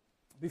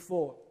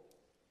before.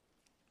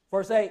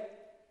 Verse 8,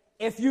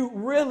 if you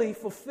really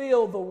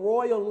fulfill the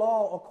royal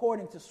law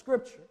according to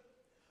Scripture,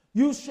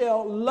 you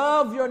shall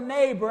love your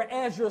neighbor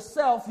as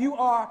yourself. You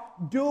are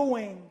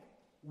doing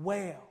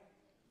well.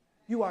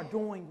 You are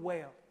doing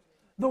well.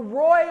 The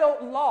royal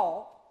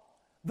law,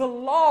 the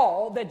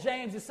law that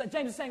James is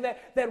saying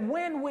that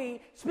when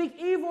we speak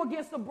evil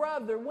against a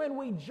brother, when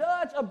we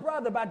judge a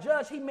brother, by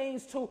judge he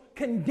means to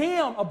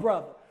condemn a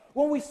brother.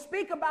 When we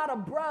speak about a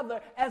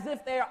brother as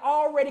if they're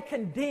already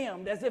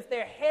condemned, as if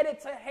they're headed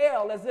to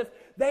hell, as if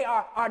they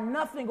are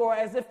nothing, or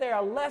as if they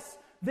are less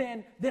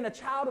than a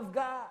child of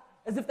God,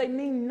 as if they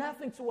mean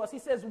nothing to us. He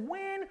says,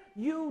 when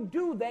you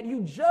do that,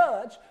 you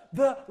judge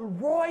the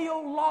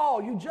royal law.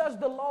 You judge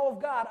the law of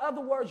God. In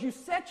other words, you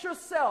set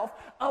yourself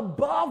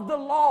above the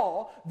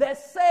law that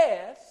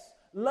says,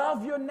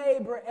 love your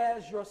neighbor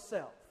as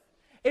yourself.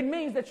 It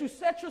means that you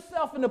set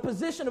yourself in the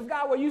position of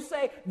God where you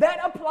say, that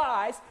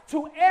applies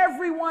to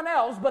everyone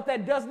else, but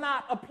that does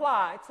not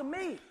apply to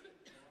me.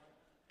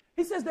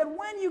 He says that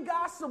when you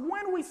gossip,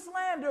 when we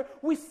slander,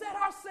 we set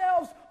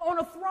ourselves on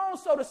a throne,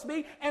 so to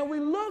speak, and we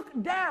look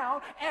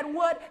down at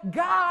what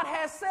God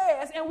has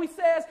said, and we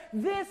says,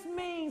 this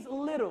means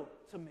little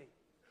to me.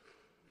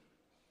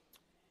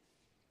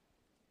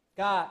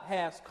 God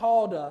has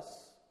called us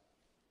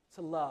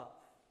to love.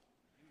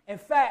 In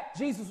fact,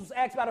 Jesus was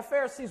asked by the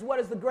Pharisees, what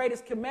is the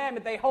greatest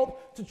commandment? They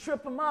hoped to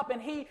trip him up,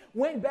 and he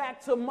went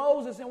back to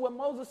Moses and what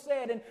Moses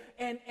said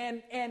in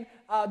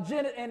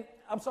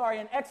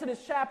Exodus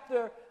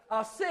chapter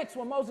 6,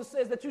 when Moses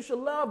says that you shall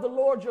love the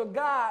Lord your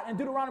God, and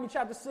Deuteronomy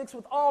chapter 6,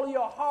 with all of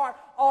your heart,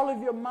 all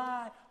of your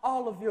mind,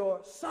 all of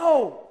your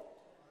soul.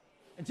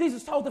 And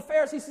Jesus told the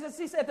Pharisees,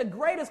 he said the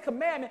greatest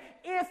commandment,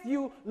 if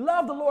you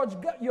love the Lord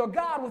your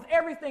God with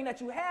everything that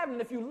you have,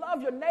 and if you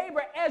love your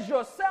neighbor as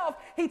yourself,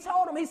 he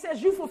told him, he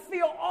says, you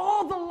fulfill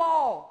all the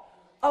law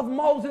of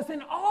Moses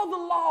and all the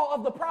law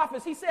of the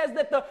prophets. He says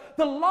that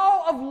the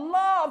law of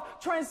love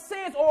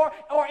transcends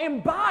or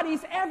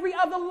embodies every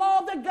other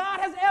law that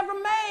God has ever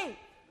made.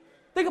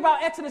 Think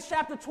about Exodus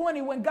chapter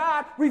 20, when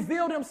God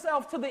revealed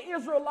himself to the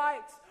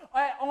Israelites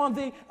on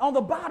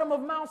the bottom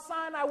of Mount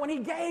Sinai, when he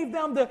gave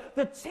them the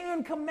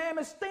 10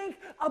 commandments. Think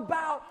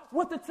about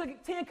what the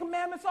 10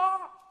 commandments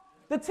are.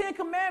 The 10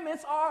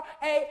 commandments are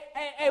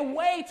a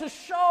way to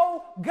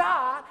show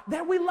God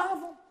that we love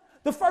him.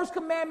 The first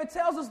commandment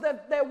tells us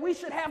that we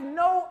should have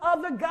no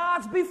other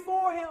gods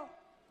before him.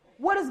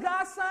 What is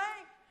God saying?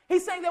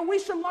 He's saying that we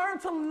should learn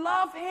to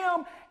love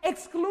him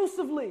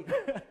exclusively.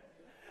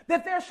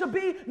 That there should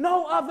be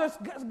no other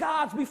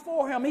gods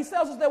before him. He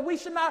tells us that we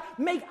should not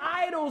make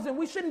idols and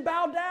we shouldn't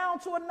bow down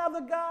to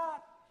another God.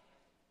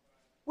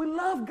 We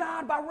love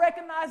God by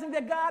recognizing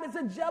that God is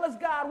a jealous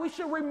God. We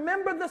should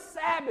remember the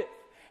Sabbath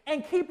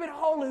and keep it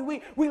holy.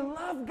 We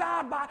love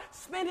God by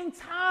spending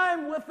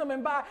time with him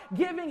and by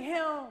giving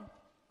him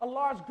a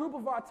large group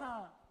of our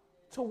time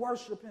to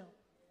worship him.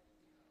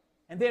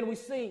 And then we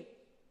see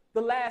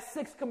the last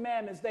 6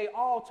 commandments. They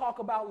all talk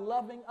about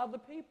loving other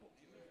people.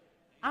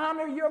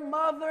 Honor your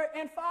mother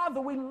and father.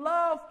 We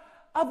love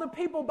other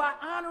people by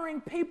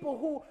honoring people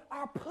who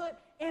are put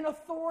in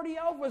authority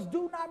over us.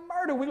 Do not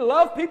murder. We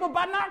love people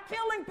by not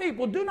killing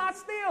people. Do not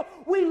steal.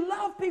 We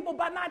love people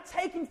by not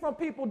taking from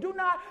people. Do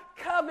not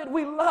covet.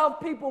 We love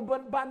people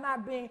but by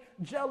not being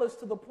jealous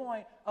to the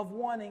point of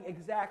wanting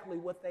exactly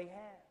what they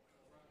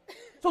have.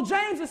 So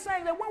James is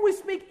saying that when we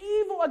speak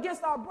evil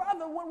against our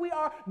brother, what we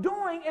are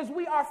doing is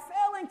we are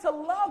failing to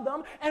love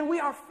them, and we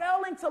are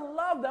failing to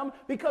love them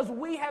because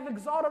we have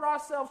exalted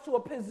ourselves to a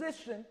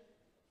position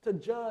to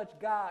judge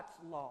God's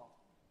law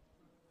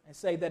and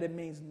say that it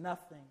means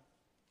nothing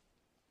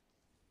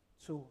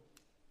to them.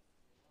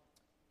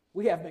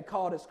 We have been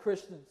called as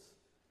Christians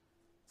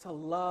to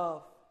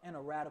love in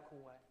a radical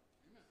way,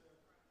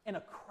 in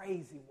a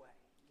crazy way,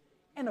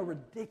 in a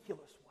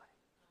ridiculous way.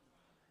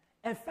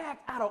 In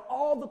fact, out of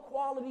all the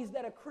qualities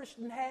that a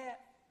Christian has,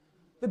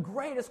 the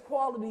greatest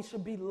quality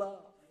should be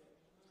love.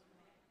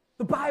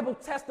 The Bible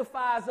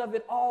testifies of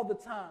it all the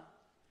time.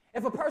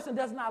 If a person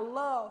does not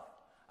love,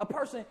 a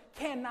person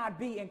cannot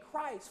be in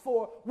Christ.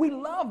 For we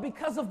love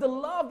because of the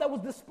love that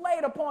was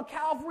displayed upon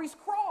Calvary's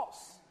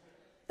cross.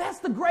 That's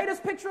the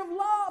greatest picture of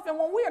love. And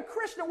when we are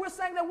Christian, we're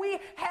saying that we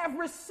have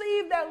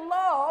received that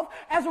love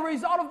as a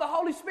result of the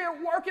Holy Spirit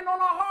working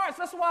on our hearts.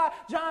 That's why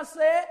John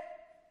said,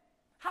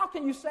 how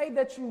can you say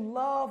that you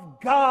love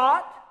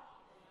God?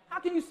 How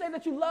can you say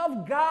that you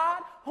love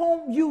God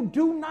whom you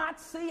do not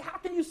see? How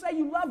can you say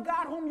you love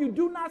God whom you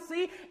do not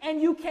see,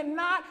 and you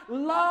cannot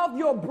love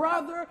your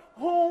brother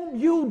whom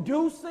you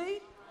do see?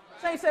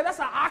 Saints say that's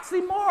an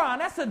oxymoron.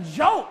 That's a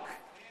joke.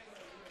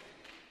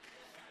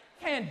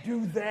 Can't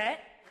do that.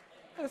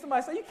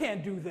 Somebody say, you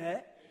can't do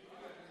that.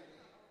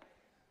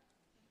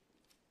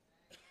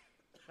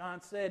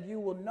 John said, you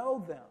will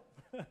know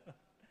them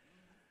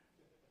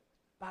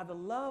by the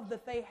love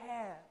that they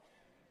have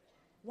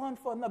one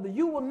for another.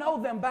 You will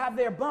know them by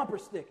their bumper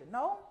sticker.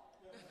 No?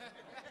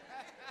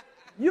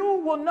 You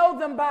will know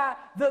them by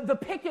the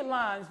picket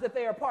lines that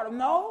they are part of.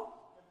 No?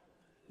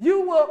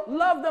 You will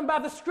love them by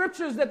the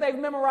scriptures that they've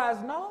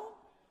memorized. No?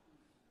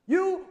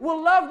 You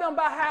will love them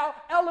by how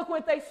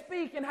eloquent they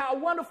speak and how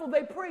wonderful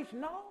they preach.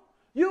 No?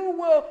 You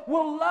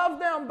will love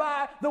them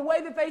by the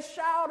way that they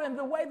shout and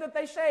the way that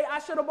they say, I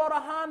should have bought a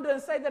Honda, and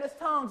say that it's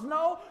tongues.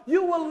 No,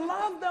 you will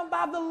love them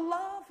by the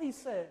love, he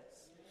says,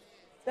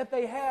 that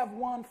they have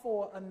one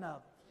for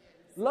another.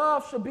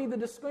 Love should be the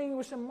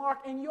distinguishing mark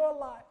in your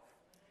life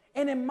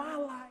and in my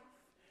life.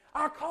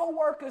 Our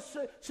co-workers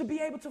should be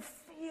able to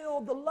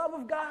feel the love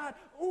of God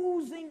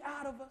oozing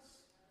out of us.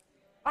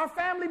 Our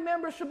family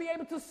members should be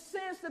able to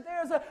sense that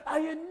there's a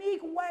unique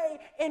way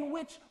in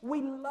which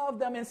we love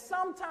them. And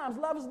sometimes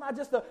love is not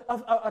just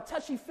a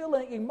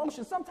touchy-feeling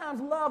emotion. Sometimes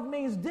love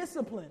means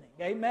disciplining.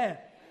 Amen.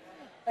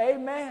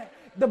 Amen.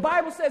 The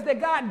Bible says that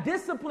God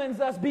disciplines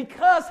us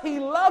because he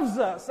loves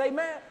us.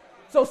 Amen.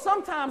 So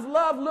sometimes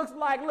love looks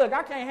like, look,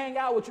 I can't hang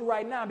out with you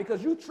right now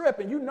because you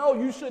tripping. You know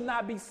you should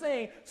not be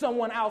seeing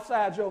someone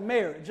outside your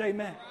marriage.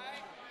 Amen.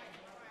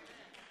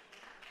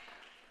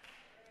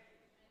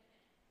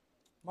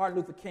 Martin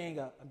Luther King,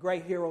 a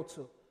great hero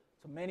to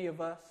many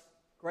of us,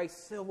 great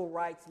civil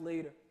rights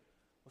leader,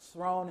 was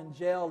thrown in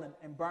jail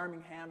in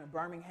Birmingham. And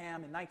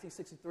Birmingham in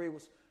 1963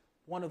 was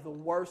one of the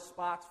worst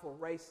spots for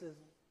racism.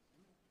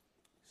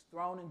 He's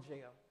thrown in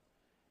jail.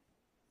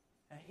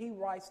 And he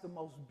writes the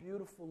most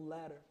beautiful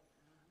letter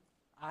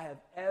I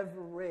have ever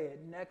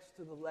read next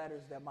to the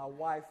letters that my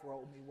wife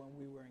wrote me when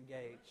we were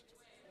engaged.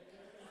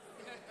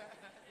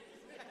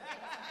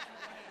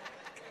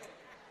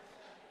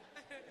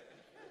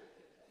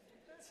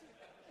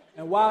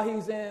 And while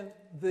he's in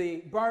the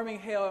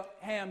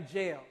Birmingham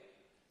jail,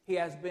 he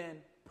has been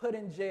put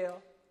in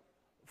jail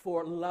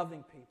for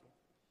loving people.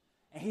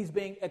 And he's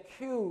being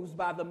accused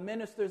by the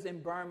ministers in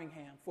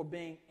Birmingham for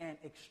being an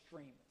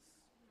extremist.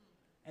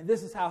 And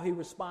this is how he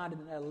responded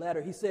in that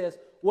letter. He says,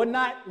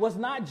 was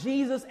not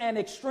Jesus an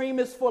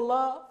extremist for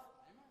love?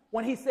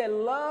 When he said,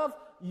 love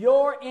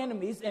your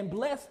enemies and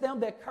bless them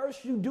that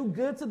curse you, do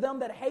good to them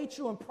that hate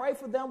you, and pray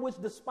for them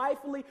which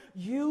despitefully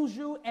use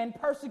you and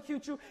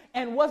persecute you.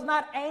 And was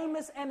not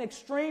Amos an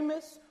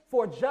extremist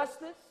for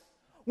justice?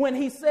 When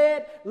he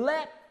said,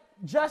 let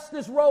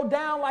justice roll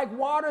down like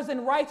waters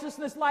and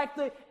righteousness like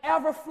the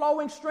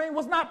ever-flowing stream?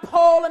 Was not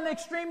Paul an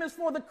extremist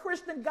for the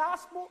Christian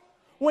gospel?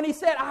 When he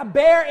said, I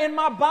bear in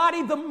my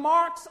body the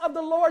marks of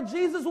the Lord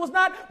Jesus? Was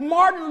not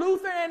Martin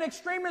Luther an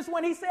extremist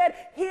when he said,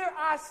 here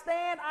I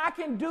stand, I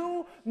can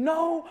do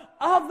no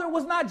other?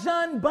 Was not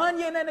John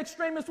Bunyan an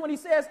extremist when he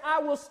says, I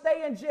will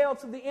stay in jail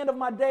to the end of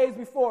my days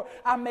before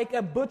I make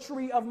a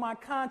butchery of my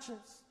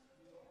conscience?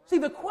 See,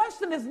 the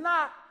question is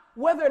not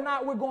whether or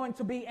not we're going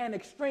to be an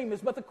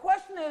extremist, but the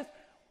question is,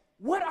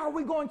 what are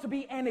we going to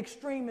be an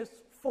extremist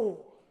for?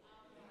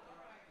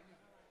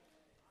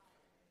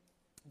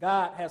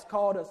 God has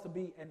called us to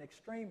be an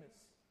extremist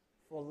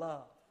for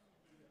love.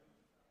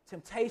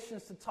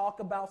 Temptations to talk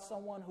about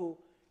someone who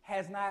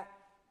has not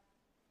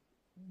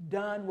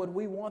done what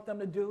we want them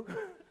to do.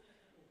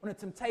 When a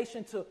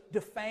temptation to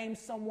defame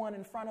someone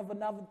in front of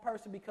another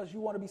person because you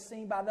want to be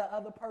seen by the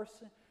other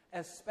person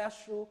as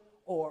special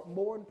or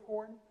more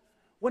important.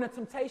 When a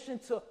temptation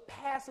to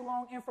pass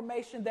along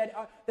information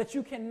that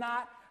you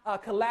cannot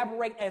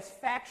collaborate as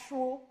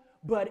factual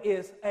but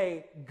is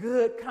a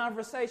good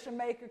conversation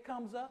maker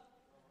comes up.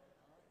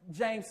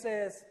 James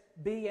says,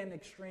 be an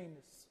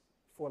extremist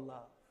for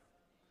love.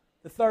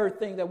 The third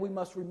thing that we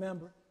must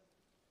remember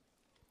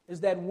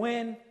is that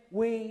when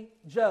we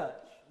judge,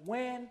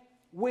 when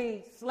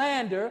we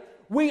slander,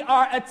 we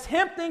are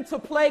attempting to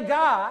play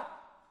God,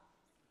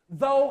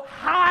 though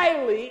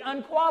highly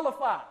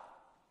unqualified.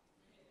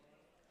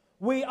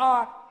 We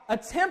are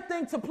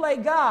attempting to play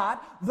God,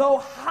 though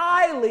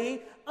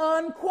highly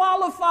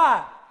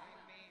unqualified.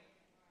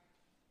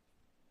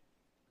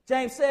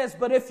 James says,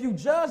 but if you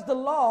judge the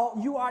law,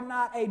 you are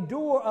not a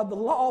doer of the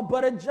law,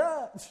 but a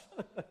judge.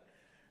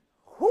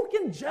 Who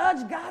can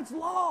judge God's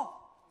law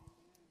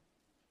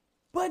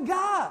but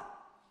God?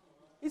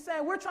 He's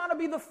saying we're trying to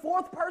be the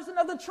fourth person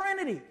of the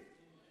Trinity.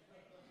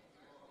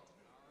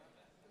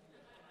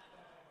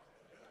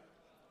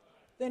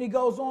 Then he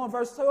goes on,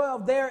 verse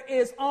 12, there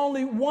is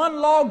only one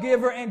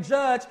lawgiver and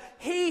judge,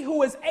 he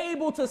who is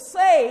able to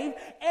save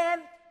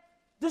and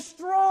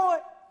destroy.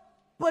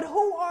 But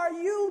who are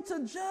you to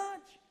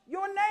judge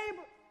your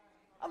neighbor?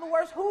 In other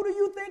words, who do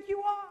you think you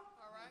are?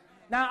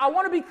 Now, I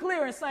want to be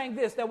clear in saying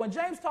this, that when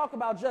James talks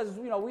about judges,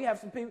 we have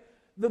some people,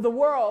 the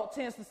world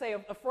tends to say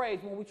a phrase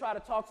when we try to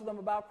talk to them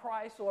about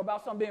Christ or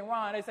about something being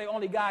wrong, they say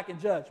only God can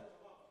judge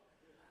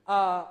me.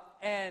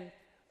 And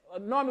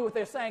normally what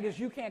they're saying is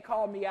you can't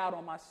call me out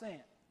on my sin,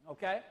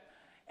 okay?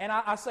 And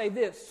I say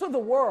this, to the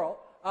world,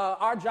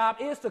 our job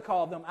is to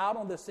call them out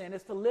on the sin,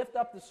 is to lift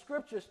up the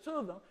scriptures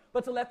to them,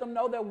 but to let them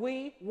know that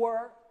we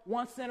were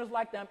once sinners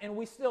like them, and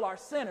we still are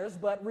sinners,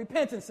 but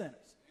repentant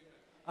sinners.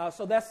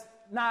 So that's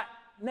not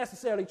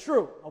necessarily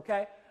true,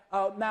 okay?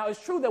 Now,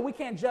 it's true that we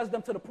can't judge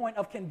them to the point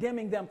of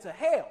condemning them to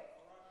hell.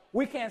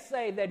 We can't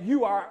say that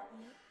you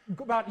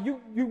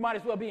might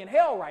as well be in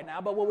hell right now,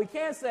 but what we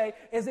can say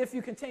is if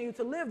you continue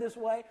to live this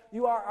way,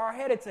 you are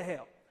headed to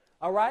hell,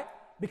 all right?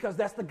 Because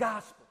that's the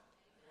gospel.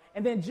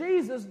 And then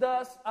Jesus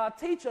does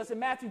teach us in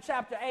Matthew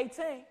chapter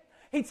 18.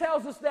 He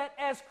tells us that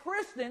as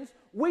Christians,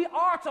 we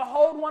are to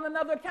hold one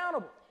another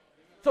accountable.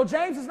 So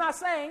James is not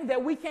saying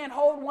that we can't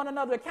hold one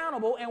another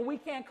accountable and we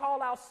can't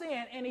call out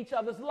sin in each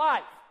other's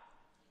life.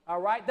 All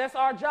right? That's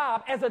our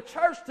job as a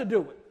church to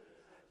do it.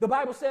 The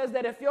Bible says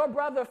that if your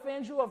brother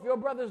offends you, or if your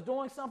brother is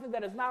doing something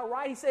that is not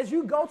right, he says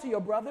you go to your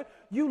brother,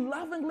 you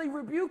lovingly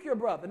rebuke your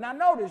brother. Now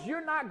notice,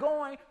 you're not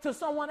going to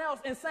someone else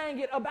and saying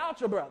it about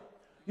your brother.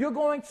 You're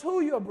going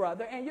to your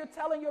brother and you're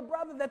telling your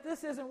brother that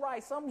this isn't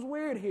right. Something's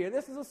weird here.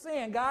 This is a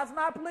sin. God's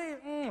not pleased.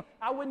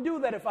 I wouldn't do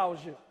that if I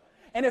was you.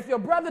 And if your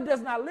brother does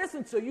not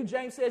listen to you,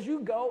 James says you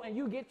go and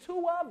you get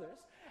 2 others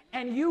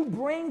and you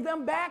bring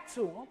them back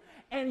to him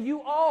and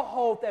you all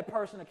hold that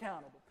person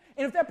accountable.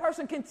 And if that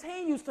person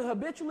continues to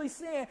habitually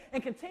sin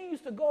and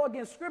continues to go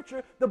against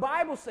Scripture, the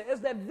Bible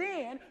says that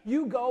then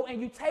you go and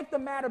you take the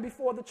matter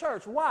before the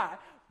church. Why?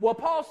 Well,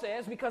 Paul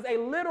says because a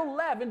little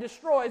leaven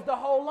destroys the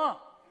whole lump.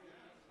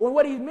 Well,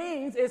 what he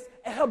means is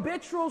a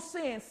habitual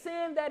sin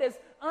that is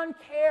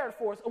uncared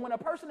for. So when a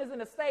person is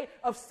in a state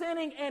of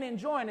sinning and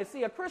enjoying it,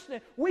 see, a Christian,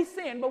 we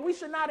sin, but we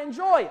should not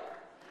enjoy it.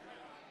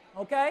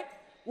 Okay?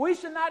 We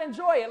should not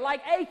enjoy it.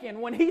 Like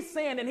Achan, when he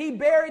sinned and he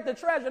buried the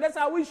treasure, that's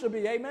how we should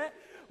be, amen?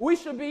 We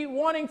should be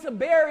wanting to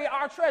bury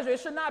our treasure.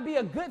 It should not be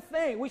a good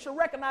thing. We should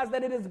recognize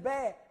that it is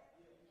bad,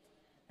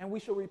 and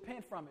we should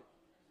repent from it.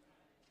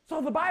 So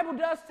the Bible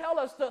does tell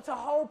us to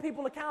hold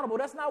people accountable.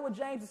 That's not what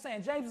James is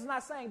saying. James is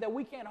not saying that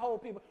we can't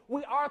hold people.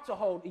 We are to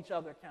hold each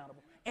other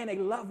accountable in a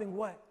loving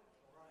way.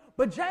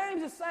 But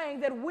James is saying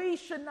that we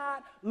should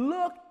not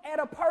look at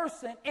a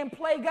person and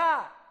play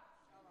God.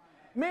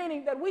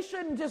 Meaning that we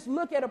shouldn't just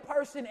look at a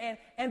person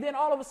and then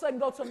all of a sudden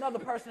go to another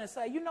person and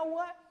say, you know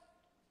what?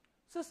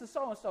 Sister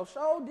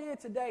so-and-so did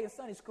today in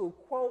Sunday school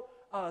quote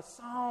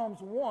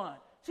Psalms 1.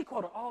 She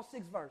quoted all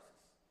 6 verses.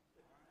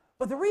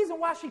 But the reason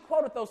why she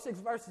quoted those 6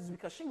 verses is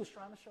because she was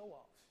trying to show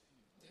off.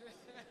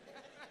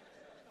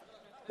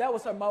 That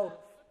was her motive.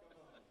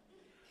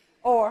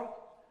 Or,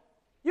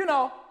 you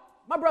know,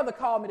 my brother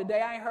called me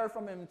today. I ain't heard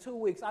from him in 2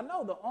 weeks. I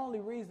know the only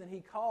reason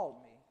he called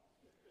me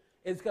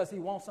is because he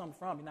wants something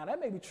from me. Now, that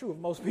may be true of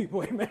most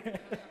people, amen.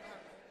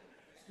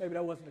 Maybe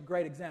that wasn't a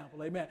great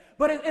example, amen.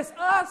 But it's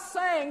us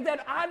saying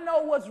that I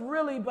know what's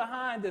really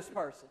behind this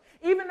person.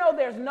 Even though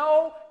there's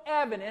no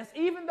evidence,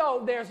 even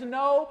though there's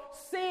no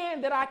sin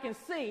that I can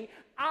see,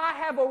 I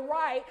have a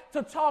right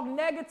to talk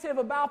negative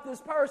about this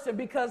person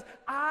because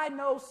I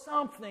know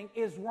something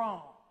is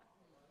wrong.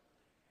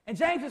 And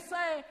James is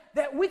saying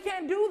that we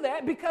can't do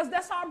that because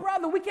that's our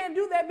brother. We can't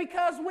do that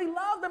because we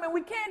love them, and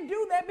we can't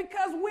do that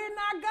because we're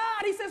not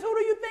God. He says, who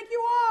do you think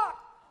you are?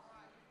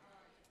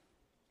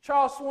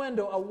 Charles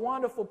Swindoll, a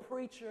wonderful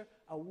preacher,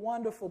 a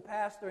wonderful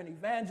pastor and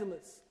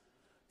evangelist,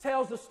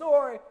 tells the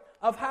story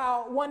of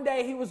how one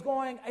day he was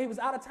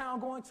out of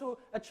town going to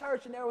a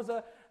church, and there was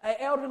an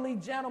elderly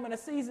gentleman, a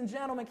seasoned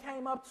gentleman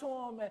came up to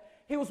him, and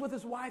he was with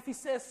his wife. He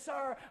says,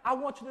 sir, I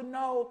want you to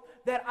know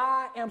that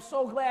I am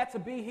so glad to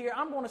be here.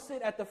 I'm going to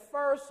sit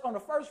on the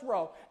first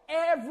row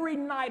every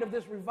night of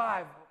this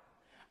revival.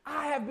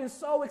 I have been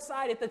so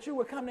excited that you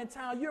were coming in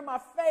town. You're my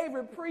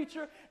favorite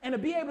preacher, and to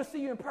be able to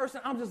see you in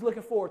person, I'm just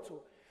looking forward to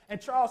it. And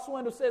Charles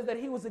Swindoll says that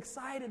he was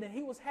excited and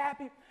he was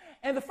happy.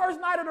 And the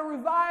first night of the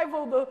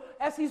revival,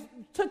 as he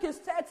took his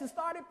text and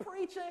started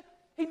preaching,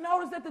 he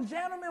noticed that the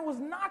gentleman was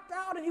knocked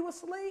out and he was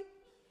asleep.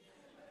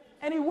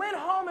 And he went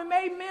home and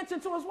made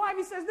mention to his wife.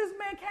 He says, this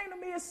man came to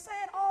me and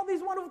said all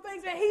these wonderful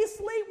things, and he's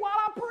asleep while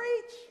I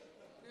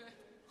preach.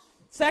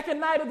 Second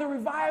night of the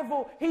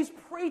revival, he's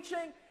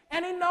preaching,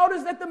 and he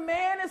noticed that the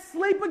man is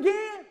asleep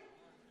again.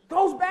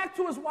 Goes back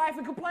to his wife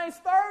and complains.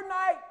 Third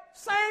night,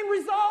 same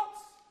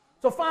results.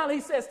 So finally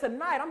he says,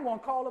 tonight I'm going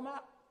to call him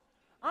out.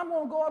 I'm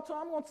going to go up to him.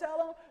 I'm going to tell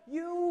him,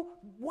 you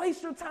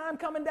waste your time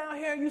coming down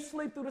here and you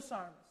sleep through the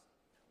sermons.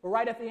 But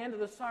right at the end of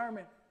the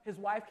sermon, his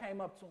wife came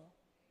up to him.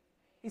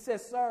 He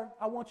says, sir,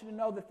 I want you to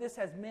know that this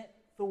has meant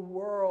the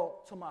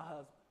world to my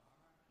husband.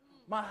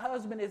 My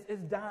husband is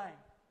dying,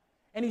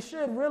 and he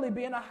should really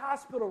be in a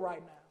hospital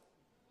right now.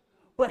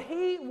 But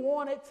he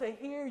wanted to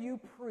hear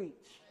you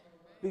preach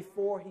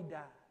before he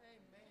died.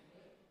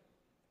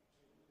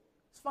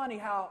 It's funny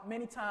how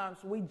many times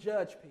we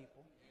judge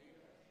people,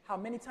 how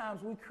many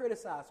times we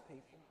criticize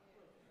people,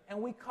 and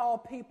we call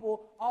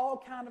people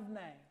all kind of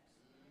names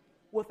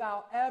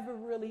without ever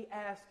really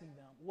asking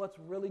them what's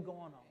really going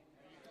on.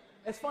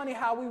 It's funny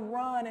how we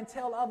run and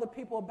tell other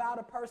people about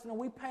a person, and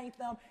we paint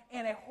them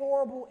in a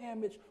horrible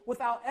image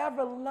without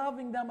ever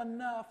loving them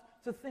enough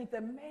to think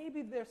that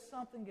maybe there's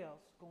something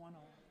else going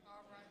on.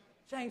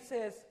 James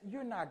says,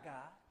 you're not God.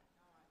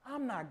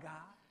 I'm not God.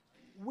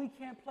 We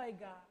can't play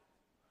God.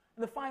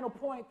 And the final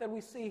point that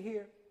we see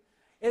here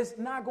is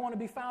not going to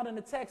be found in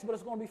the text, but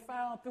it's going to be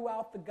found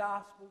throughout the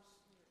Gospels.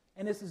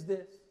 And this is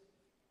this.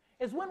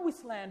 Is when we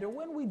slander,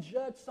 when we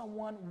judge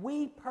someone,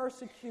 we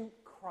persecute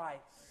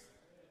Christ.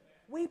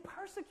 We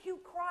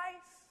persecute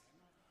Christ.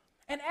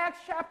 In Acts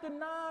chapter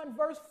 9,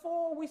 verse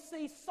 4, we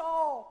see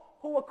Saul,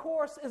 who of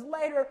course is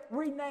later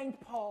renamed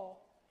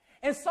Paul.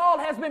 And Saul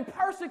has been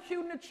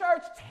persecuting the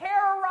church,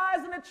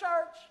 terrorizing the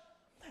church.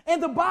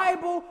 And the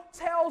Bible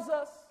tells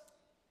us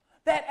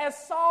that as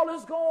Saul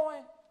is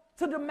going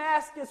to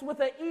Damascus with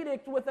an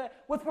edict,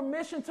 with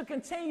permission to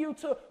continue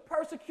to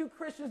persecute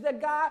Christians,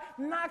 that God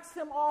knocks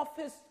him off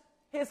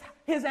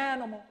his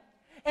animal.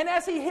 And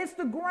as he hits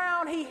the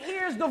ground, he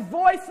hears the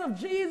voice of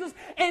Jesus,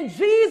 and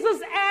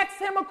Jesus asks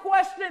him a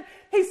question.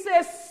 He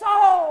says,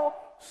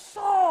 Saul,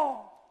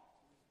 Saul,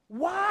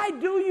 why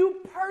do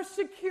you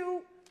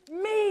persecute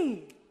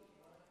me?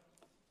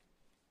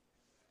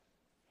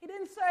 He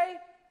didn't say,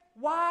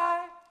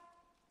 why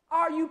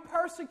are you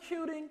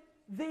persecuting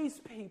these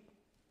people?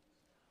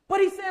 But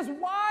he says,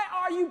 why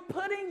are you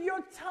putting your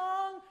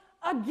tongue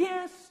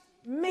against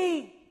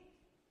me?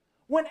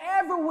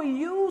 Whenever we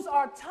use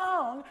our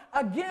tongue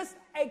against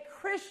a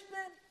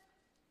Christian,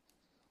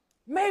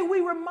 may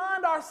we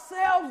remind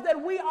ourselves that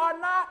we are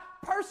not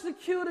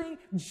persecuting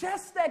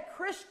just that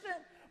Christian,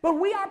 but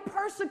we are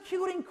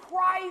persecuting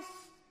Christ.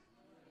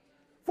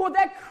 For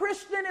that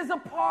Christian is a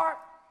part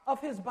of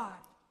his body.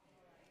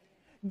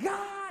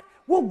 God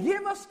will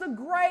give us the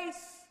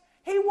grace.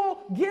 He will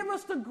give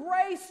us the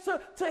grace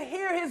to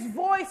hear his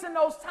voice in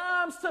those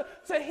times,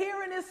 to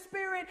hear in his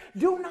spirit,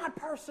 do not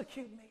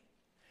persecute me.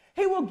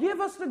 He will give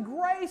us the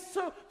grace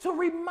to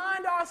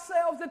remind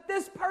ourselves that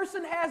this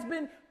person has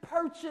been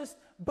purchased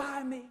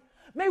by me.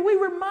 May we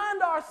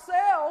remind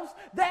ourselves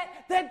that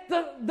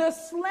the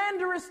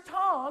slanderous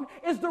tongue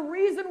is the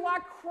reason why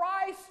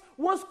Christ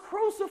was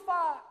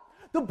crucified.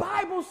 The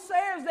Bible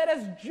says that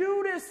as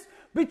Judas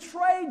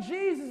betrayed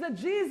Jesus, that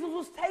Jesus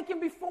was taken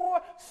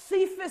before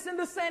Cephas in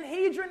the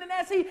Sanhedrin, and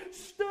as he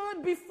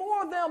stood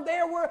before them,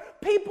 there were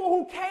people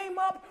who came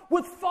up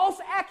with false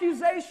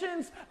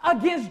accusations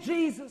against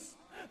Jesus.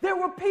 There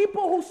were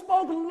people who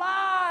spoke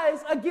lies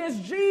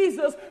against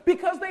Jesus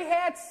because they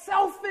had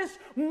selfish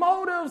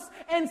motives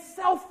and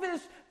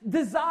selfish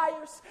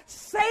desires.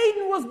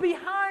 Satan was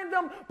behind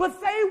them,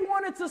 but they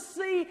wanted to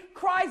see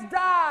Christ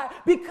die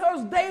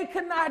because they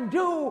could not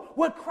do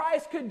what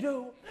Christ could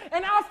do.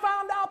 And I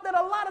found out that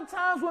a lot of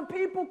times when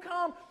people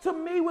come to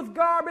me with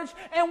garbage,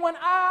 and when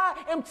I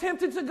am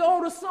tempted to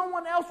go to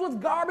someone else with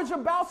garbage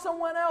about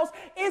someone else,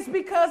 it's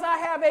because I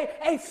have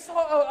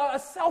a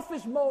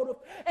selfish motive.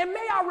 And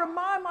may I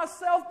remind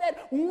myself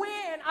that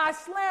when I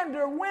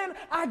slander, when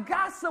I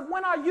gossip,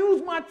 when I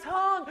use my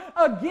tongue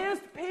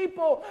against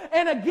people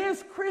and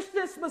against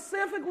Christians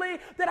specifically,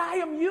 that I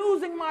am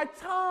using my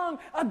tongue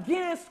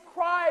against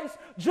Christ.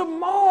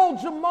 Jamal,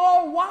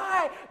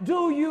 why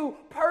do you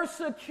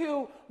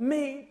persecute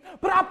me?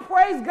 But I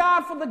praise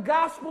God for the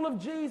gospel of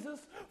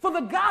Jesus. For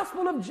the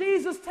gospel of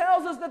Jesus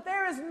tells us that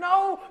there is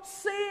no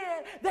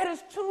sin that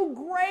is too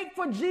great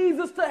for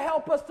Jesus to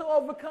help us to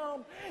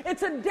overcome. And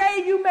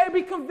today you may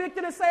be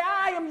convicted and say,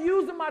 I am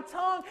using my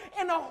tongue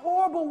in a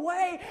horrible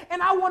way.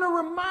 And I want to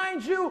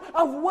remind you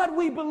of what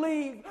we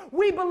believe.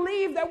 We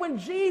believe that when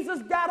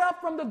Jesus got up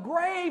from the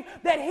grave,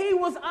 that he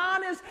was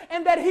honest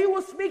and that he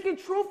was speaking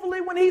truthfully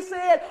when he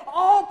said,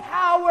 all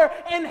power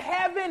in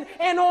heaven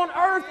and on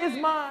earth is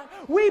mine.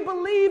 We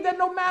believe that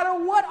no matter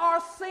what our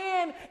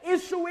sin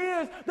issue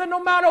is, that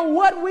no matter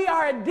what we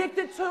are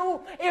addicted to,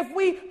 if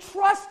we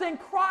trust in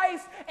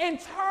Christ and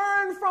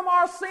turn from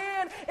our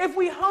sin, if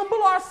we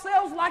humble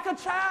ourselves like a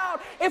child,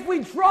 if we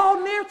draw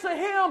near to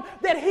him,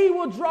 that he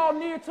will draw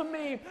near to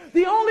me.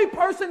 The only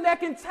person that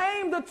can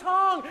tame the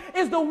tongue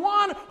is the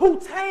one who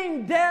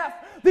tamed death.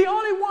 The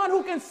only one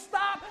who can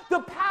stop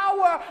the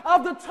power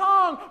of the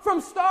tongue from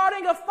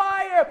starting a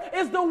fire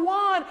is the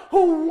one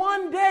who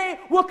one day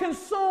will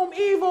consume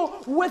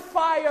evil with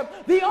fire.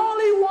 The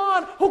only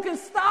one who can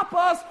stop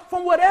us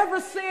from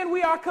whatever sin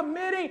we are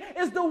committing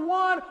is the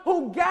one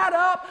who got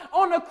up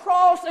on the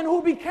cross and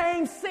who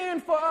became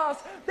sin for us.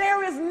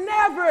 There is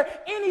never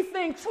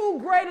anything too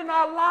great in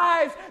our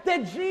lives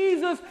that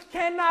Jesus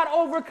cannot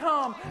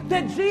overcome,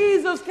 that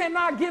Jesus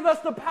cannot give us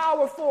the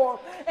power for.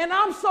 And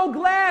I'm so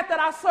glad that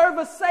I serve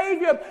a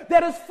Savior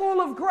that is full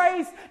of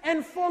grace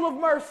and full of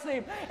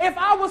mercy. If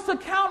I was to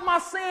count my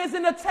sins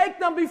and to take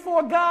them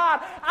before God,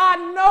 I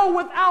know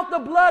without the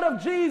blood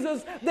of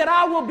Jesus that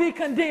I will be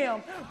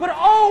condemned. But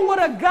oh,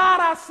 what a God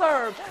I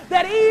serve,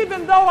 that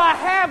even though I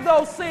have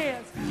those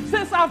sins,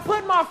 since I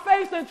put my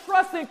faith and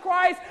trust in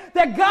Christ,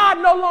 that God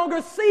no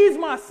longer sees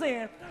my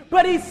sin,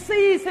 but he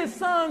sees his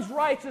son's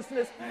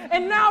righteousness.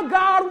 And now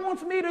God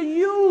wants me to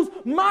use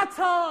my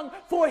tongue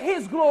for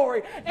his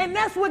glory. And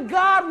that's what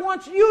God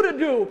wants you to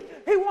do.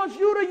 He wants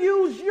you to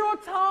use your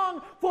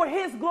tongue for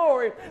His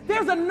glory.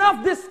 There's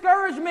enough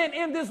discouragement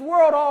in this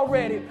world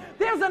already.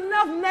 There's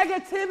enough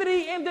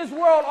negativity in this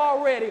world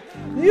already.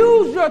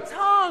 Use your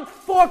tongue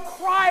for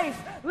Christ.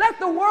 Let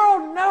the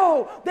world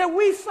know that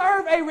we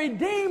serve a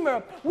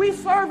Redeemer. We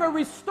serve a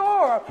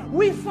Restorer.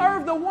 We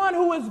serve the one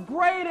who is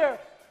greater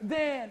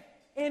than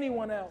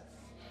anyone else.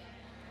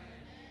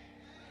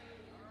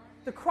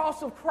 The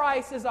cross of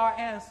Christ is our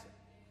answer.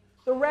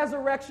 The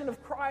resurrection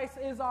of Christ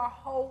is our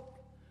hope.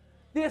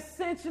 The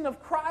ascension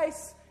of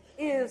Christ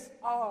is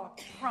our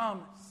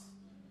promise.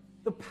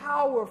 The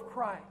power of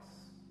Christ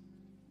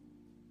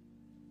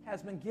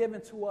has been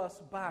given to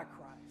us by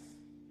Christ.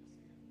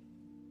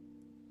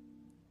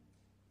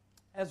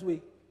 As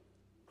we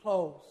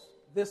close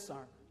this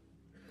sermon,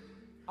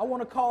 I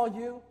want to call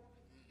you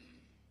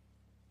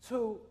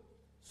to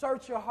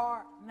search your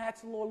heart and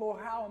ask the Lord,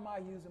 Lord, how am I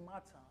using my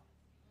tongue?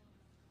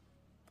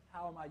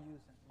 How am I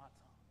using my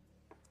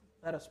tongue?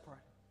 Let us pray.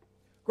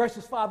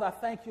 Gracious Father, I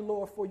thank you,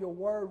 Lord, for your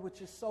word,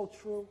 which is so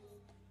true.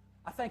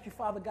 I thank you,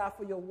 Father God,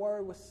 for your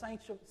word, which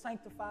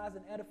sanctifies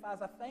and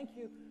edifies. I thank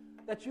you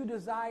that you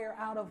desire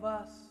out of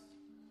us,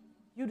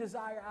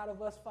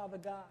 Father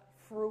God,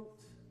 fruit.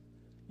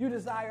 You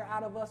desire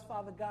out of us,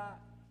 Father God,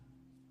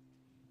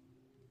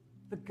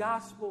 the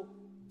gospel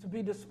to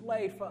be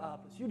displayed for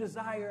others. You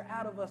desire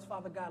out of us,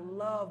 Father God,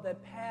 love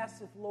that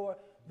passeth, Lord,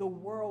 the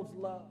world's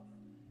love.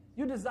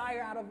 You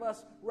desire out of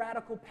us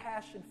radical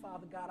passion,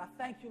 Father God. I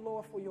thank you,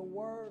 Lord, for your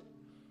word,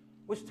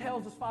 which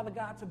tells us, Father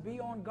God, to be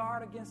on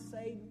guard against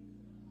Satan,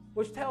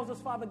 which tells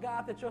us, Father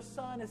God, that your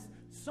Son is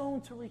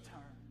soon to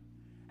return.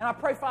 And I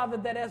pray, Father,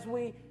 that as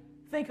we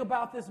think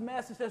about this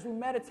message, as we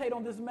meditate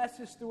on this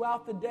message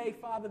throughout the day,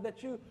 Father,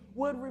 that you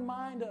would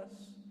remind us,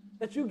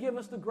 that you give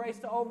us the grace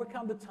to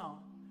overcome the tongue.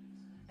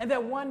 And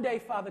that one day,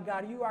 Father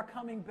God, you are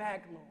coming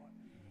back, Lord.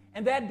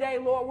 And that day,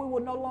 Lord, we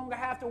will no longer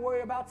have to worry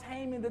about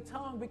taming the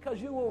tongue,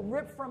 because you will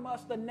rip from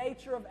us the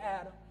nature of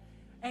Adam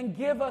and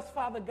give us,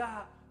 Father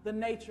God, the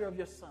nature of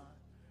your Son.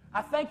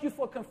 I thank you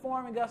for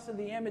conforming us in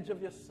the image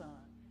of your Son.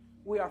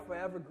 We are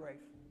forever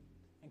grateful.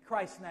 In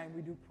Christ's name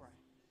we do pray.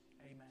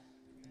 Amen.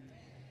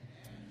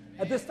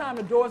 At this time,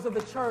 the doors of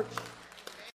the church